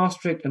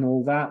Maastricht and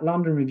All That,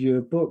 London Review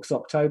of Books,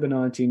 October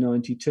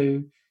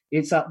 1992.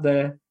 It's up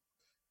there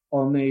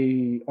on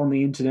the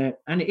internet.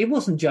 And it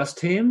wasn't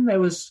just him. There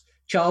was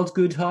Charles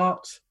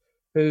Goodhart,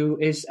 who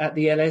is at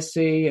the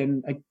LSE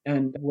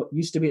and what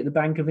used to be at the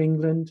Bank of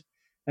England.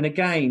 And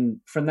again,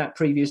 from that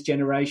previous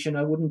generation,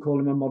 I wouldn't call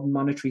him a modern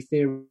monetary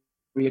theory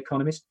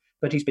economist,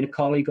 but he's been a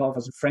colleague of,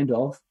 as a friend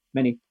of,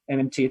 many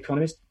MMT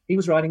economists. He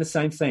was writing the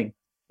same thing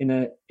in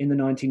the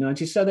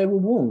 1990s. So they were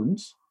warned.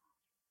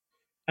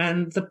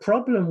 And the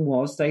problem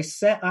was they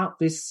set up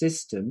this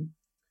system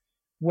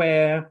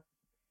where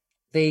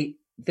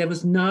there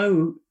was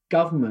no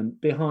government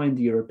behind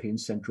the European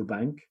Central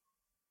Bank.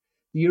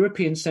 The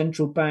European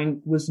Central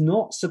Bank was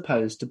not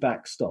supposed to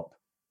backstop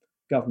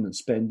government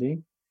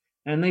spending.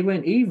 And they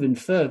went even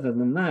further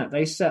than that.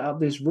 They set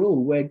up this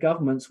rule where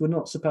governments were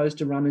not supposed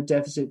to run a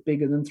deficit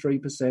bigger than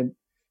 3%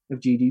 of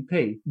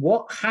GDP.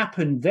 What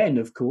happened then,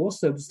 of course,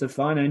 there was the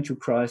financial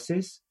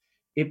crisis.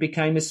 It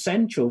became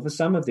essential for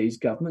some of these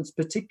governments,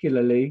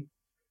 particularly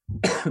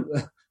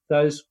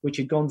those which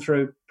had gone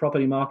through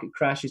property market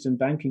crashes and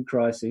banking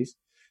crises,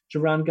 to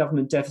run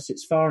government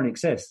deficits far in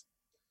excess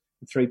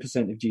of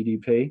 3% of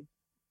GDP.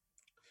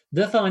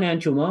 The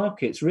financial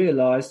markets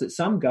realised that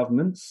some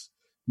governments,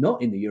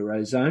 not in the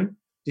Eurozone,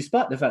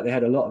 despite the fact they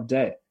had a lot of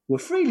debt, were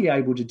freely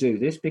able to do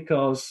this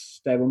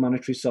because they were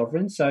monetary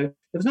sovereigns. So there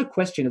was no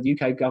question of the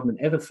UK government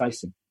ever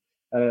facing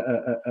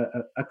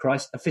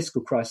a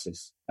fiscal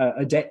crisis,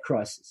 a debt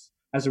crisis,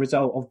 as a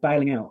result of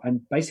bailing out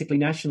and basically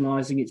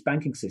nationalising its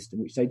banking system,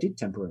 which they did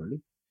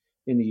temporarily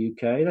in the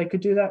UK. They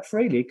could do that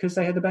freely because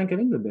they had the Bank of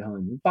England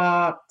behind them.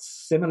 But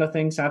similar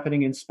things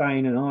happening in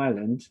Spain and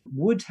Ireland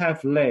would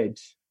have led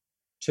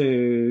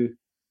to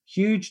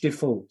huge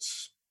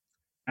defaults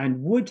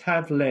and would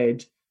have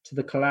led to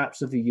the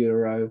collapse of the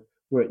euro,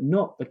 were it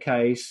not the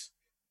case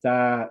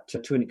that,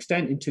 to an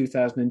extent in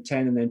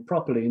 2010 and then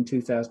properly in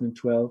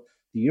 2012,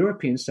 the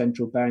European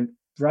Central Bank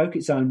broke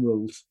its own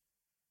rules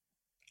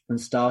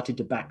and started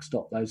to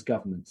backstop those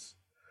governments.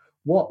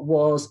 What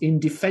was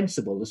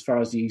indefensible as far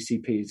as the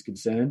ECP is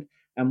concerned,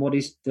 and what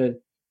is the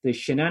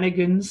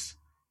shenanigans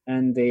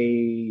and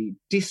the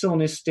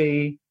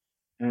dishonesty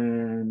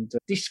and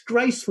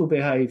disgraceful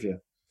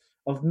behaviour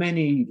of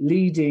many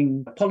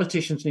leading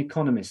politicians and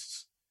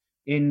economists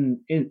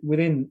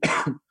within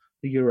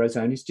the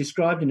Eurozone is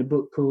described in a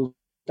book called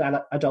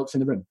Adults in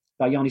the Room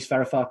by Yanis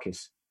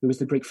Varoufakis, who was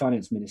the Greek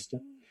finance minister,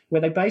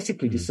 where they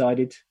basically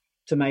decided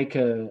to make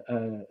an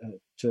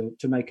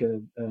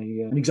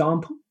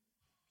example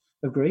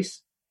of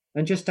Greece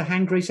and just to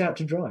hang Greece out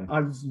to dry.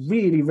 I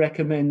really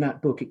recommend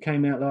that book. It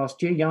came out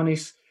last year.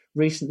 Yanis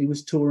recently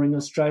was touring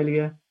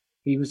Australia.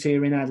 He was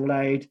here in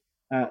Adelaide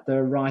at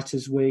the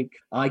Writers' Week.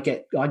 I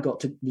got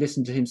to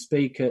listen to him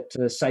speak at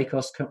the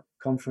SACOS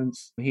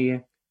conference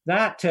here.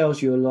 That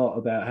tells you a lot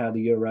about how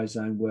the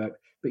Eurozone worked.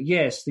 But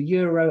yes, the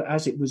euro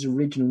as it was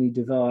originally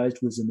devised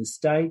was a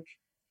mistake.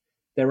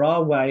 There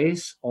are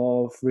ways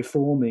of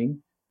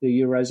reforming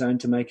the Eurozone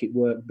to make it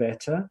work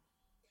better.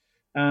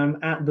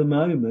 At the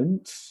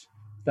moment,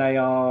 they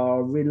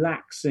are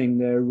relaxing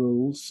their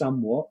rules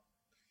somewhat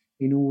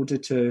in order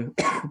to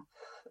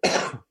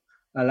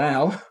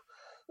allow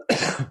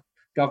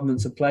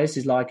governments of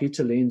places like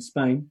Italy and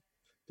Spain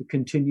to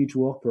continue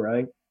to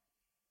operate.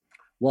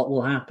 What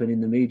will happen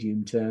in the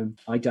medium term,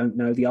 I don't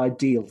know. The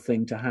ideal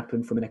thing to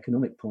happen from an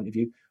economic point of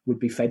view would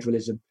be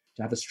federalism,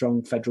 to have a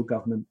strong federal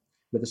government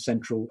with a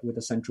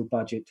central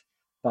budget.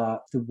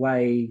 But the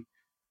way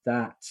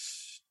that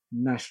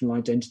national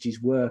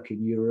identities work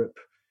in Europe,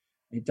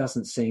 it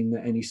doesn't seem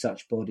that any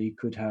such body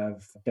could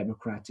have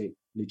democratic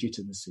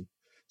legitimacy.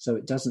 So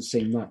it doesn't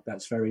seem like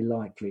that's very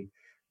likely.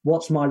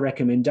 What's my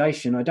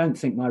recommendation? I don't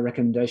think my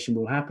recommendation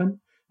will happen,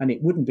 and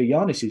it wouldn't be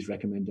Yanis's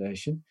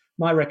recommendation.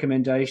 My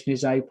recommendation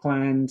is a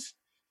planned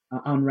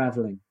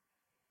unravelling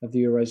of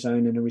the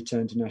Eurozone and a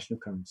return to national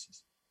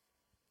currencies.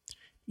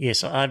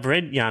 Yes, I've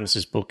read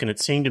Yanis's book, and it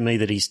seemed to me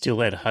that he still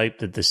had hope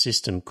that the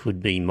system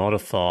could be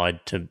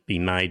modified to be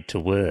made to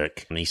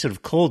work. And he sort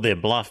of called their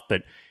bluff,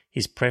 but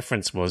his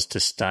preference was to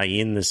stay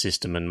in the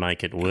system and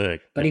make it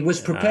work. But he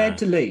was prepared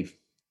to leave,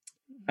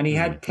 and he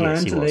had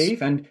planned to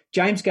leave. And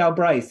James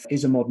Galbraith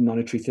is a modern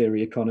monetary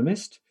theory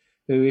economist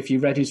who, if you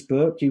read his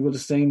book, you would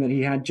have seen that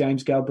he had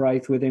James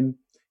Galbraith with him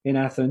in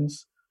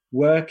Athens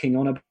working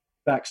on a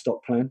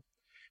backstop plan,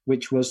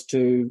 which was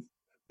to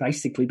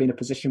basically be in a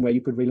position where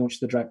you could relaunch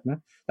the drachma.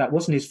 That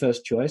wasn't his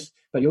first choice,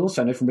 but you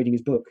also know from reading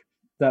his book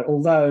that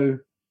although,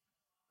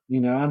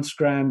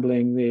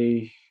 unscrambling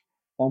the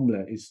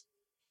omelette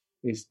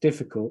is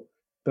difficult,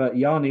 but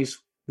Yanis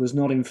was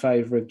not in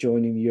favour of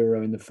joining the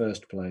euro in the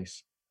first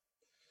place.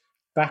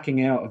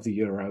 Backing out of the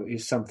euro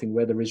is something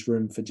where there is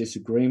room for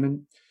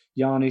disagreement.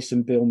 Yanis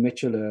and Bill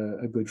Mitchell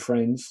are good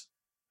friends.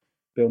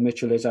 Bill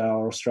Mitchell is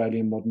our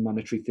Australian modern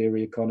monetary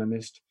theory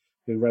economist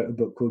who wrote a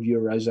book called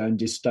Eurozone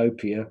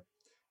Dystopia.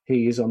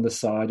 He is on the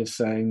side of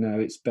saying, no,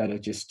 it's better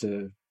just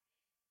to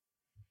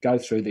go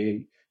through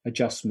the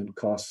adjustment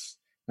costs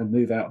and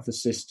move out of the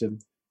system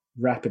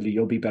rapidly.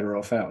 You'll be better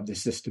off out of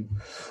this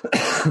system.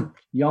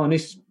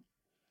 Yanis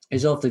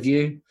is of the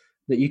view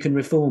that you can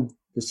reform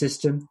the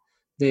system.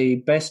 The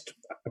best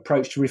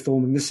approach to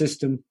reforming the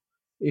system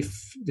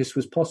if this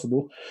was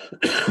possible,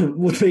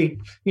 would be,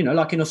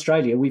 like in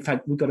Australia, we've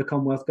got a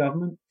Commonwealth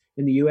government.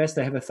 In the US,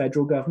 they have a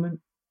federal government.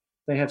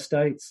 They have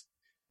states.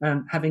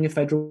 Having a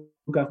federal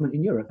government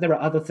in Europe. There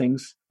are other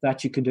things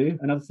that you can do.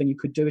 Another thing you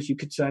could do is you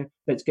could say,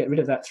 let's get rid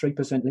of that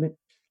 3% limit.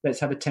 Let's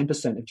have a 10%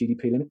 of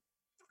GDP limit,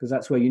 because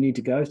that's where you need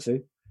to go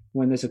to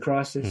when there's a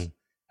crisis.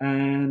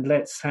 And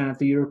let's have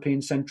the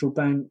European Central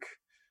Bank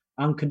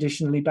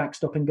unconditionally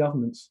backstopping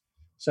governments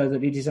so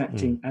that it is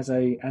acting as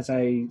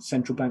a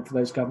central bank for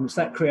those governments.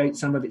 That creates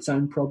some of its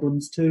own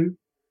problems too,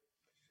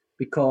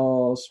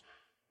 because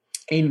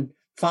in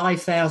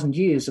 5,000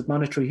 years of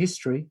monetary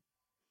history,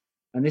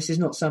 and this is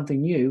not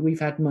something new, we've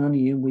had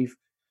money and we've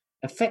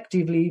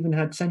effectively even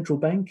had central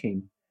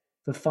banking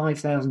for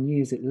 5,000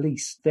 years at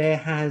least. There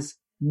has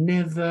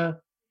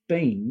never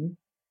been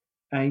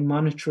a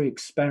monetary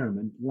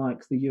experiment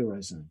like the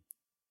Eurozone.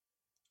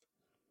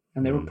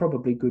 And there are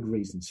probably good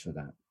reasons for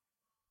that.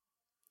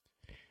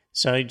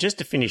 So just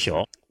to finish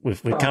off, we're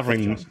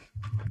covering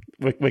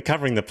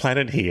the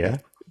planet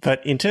here.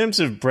 But in terms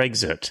of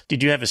Brexit,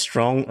 did you have a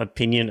strong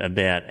opinion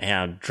about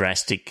how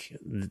drastic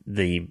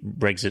the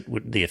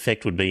the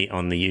effect would be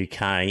on the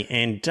UK?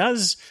 And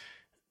does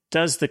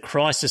the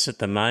crisis at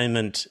the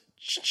moment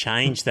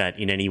change that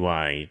in any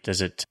way?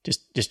 Does it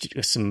just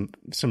some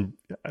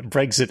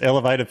Brexit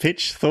elevator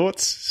pitch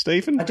thoughts,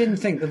 Stephen? I didn't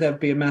think that there'd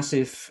be a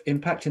massive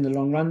impact in the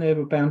long run. There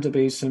were bound to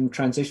be some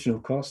transitional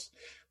costs,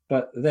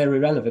 but they're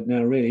irrelevant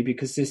now, really,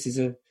 because this is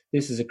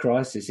a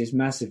crisis. It's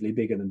massively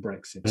bigger than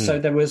Brexit. So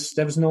there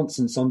was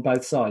nonsense on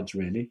both sides,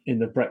 really, in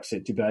the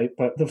Brexit debate.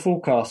 But the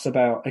forecasts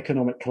about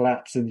economic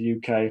collapse in the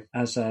UK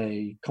as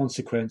a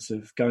consequence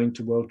of going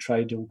to World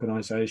Trade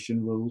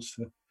Organization rules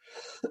for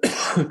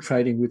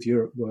trading with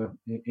Europe were,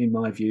 in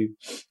my view,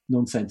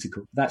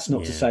 nonsensical. That's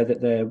not to say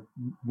that there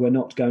were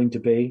not going to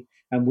be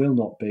and will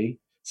not be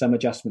some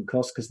adjustment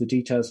costs, because the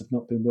details have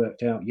not been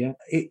worked out yet.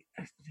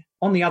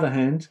 On the other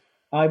hand,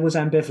 I was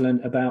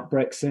ambivalent about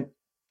Brexit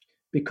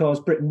because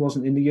Britain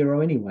wasn't in the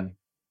euro anyway.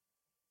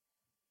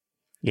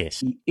 Yes.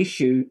 The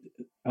issue,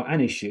 or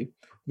an issue,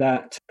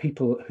 that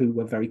people who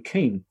were very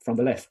keen from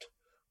the left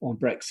on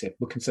Brexit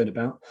were concerned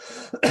about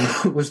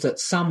was that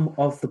some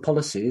of the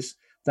policies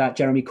that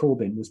Jeremy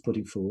Corbyn was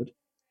putting forward,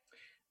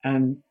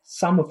 and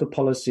some of the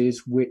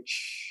policies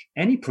which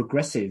any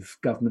progressive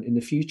government in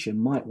the future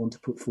might want to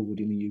put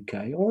forward in the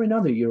UK or in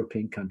other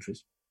European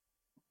countries.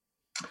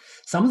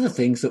 Some of the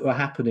things that were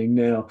happening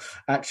now,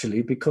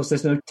 actually, because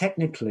there's no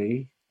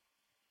technically,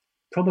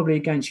 probably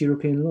against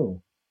European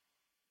law.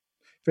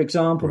 For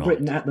example, Right.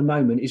 Britain at the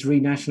moment is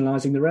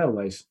renationalising the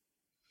railways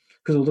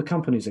because all the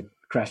companies are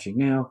crashing.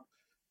 Now,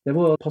 there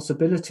was a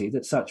possibility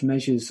that such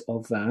measures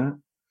of that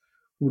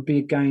would be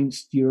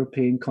against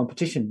European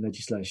competition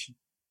legislation,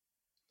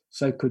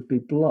 so could be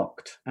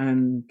blocked.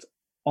 And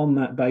on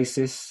that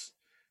basis,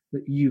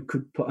 that you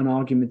could put an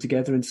argument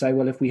together and say,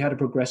 well, if we had a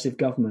progressive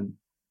government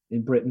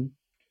in Britain,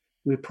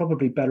 we're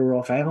probably better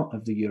off out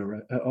of the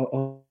euro,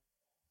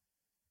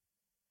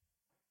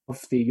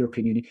 of the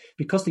European Union,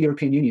 because the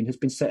European Union has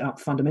been set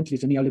up fundamentally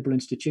as a neoliberal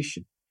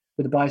institution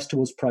with a bias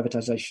towards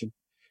privatisation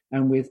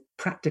and with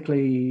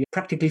practically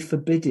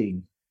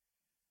forbidding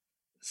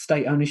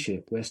state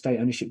ownership where state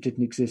ownership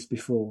didn't exist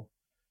before,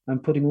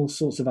 and putting all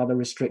sorts of other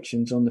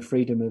restrictions on the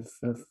freedom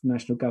of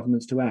national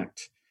governments to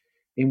act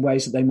in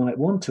ways that they might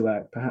want to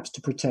act, perhaps to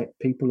protect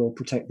people or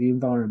protect the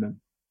environment.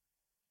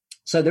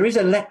 So there is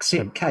a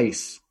Lexit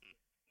case.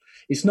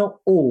 It's not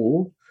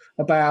all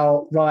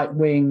about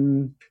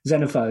right-wing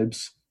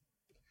xenophobes.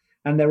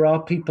 And there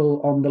are people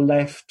on the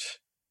left,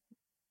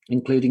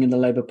 including in the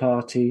Labour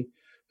Party,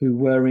 who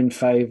were in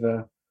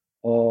favour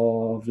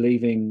of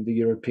leaving the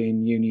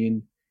European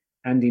Union,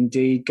 and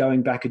indeed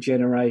going back a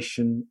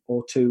generation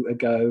or two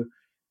ago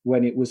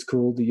when it was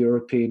called the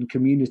European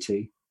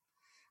Community.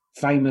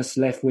 Famous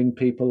left-wing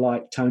people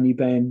like Tony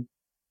Benn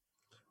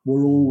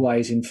were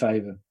always in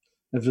favour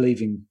of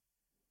leaving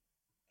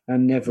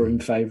and never in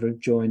favour of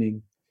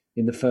joining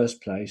in the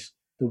first place,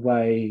 the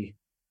way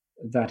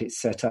that it's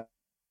set up.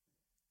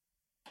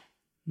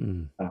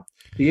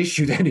 The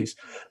issue then is,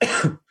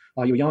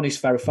 are you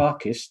Yanis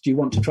Varoufakis? Do you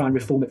want to try and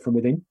reform it from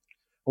within?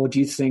 Or do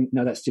you think,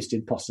 no, that's just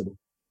impossible?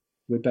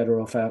 We're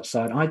better off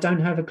outside. I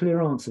don't have a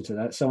clear answer to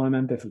that, so I'm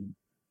ambivalent.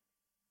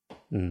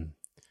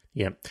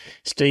 Yeah.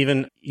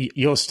 Stephen,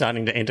 you're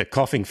starting to enter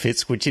coughing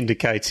fits, which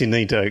indicates you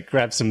need to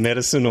grab some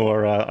medicine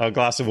or a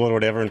glass of water or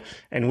whatever.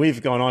 And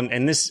we've gone on,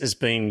 and this has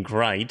been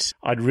great.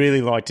 I'd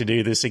really like to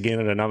do this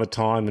again at another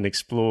time and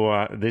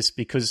explore this,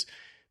 because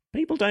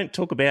people don't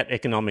talk about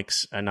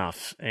economics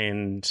enough,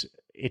 and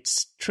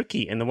it's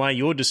tricky. And the way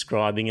you're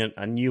describing it,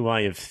 a new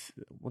way of,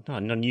 well,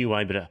 not a new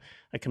way, but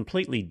a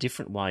completely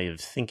different way of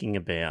thinking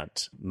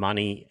about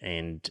money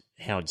and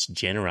how it's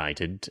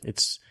generated.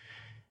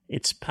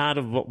 It's part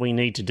of what we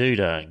need to do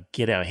to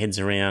get our heads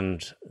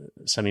around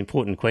some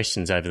important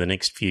questions over the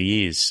next few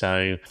years.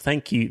 So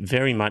thank you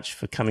very much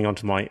for coming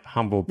onto my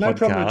humble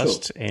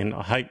podcast, and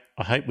I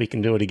hope we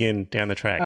can do it again down the track.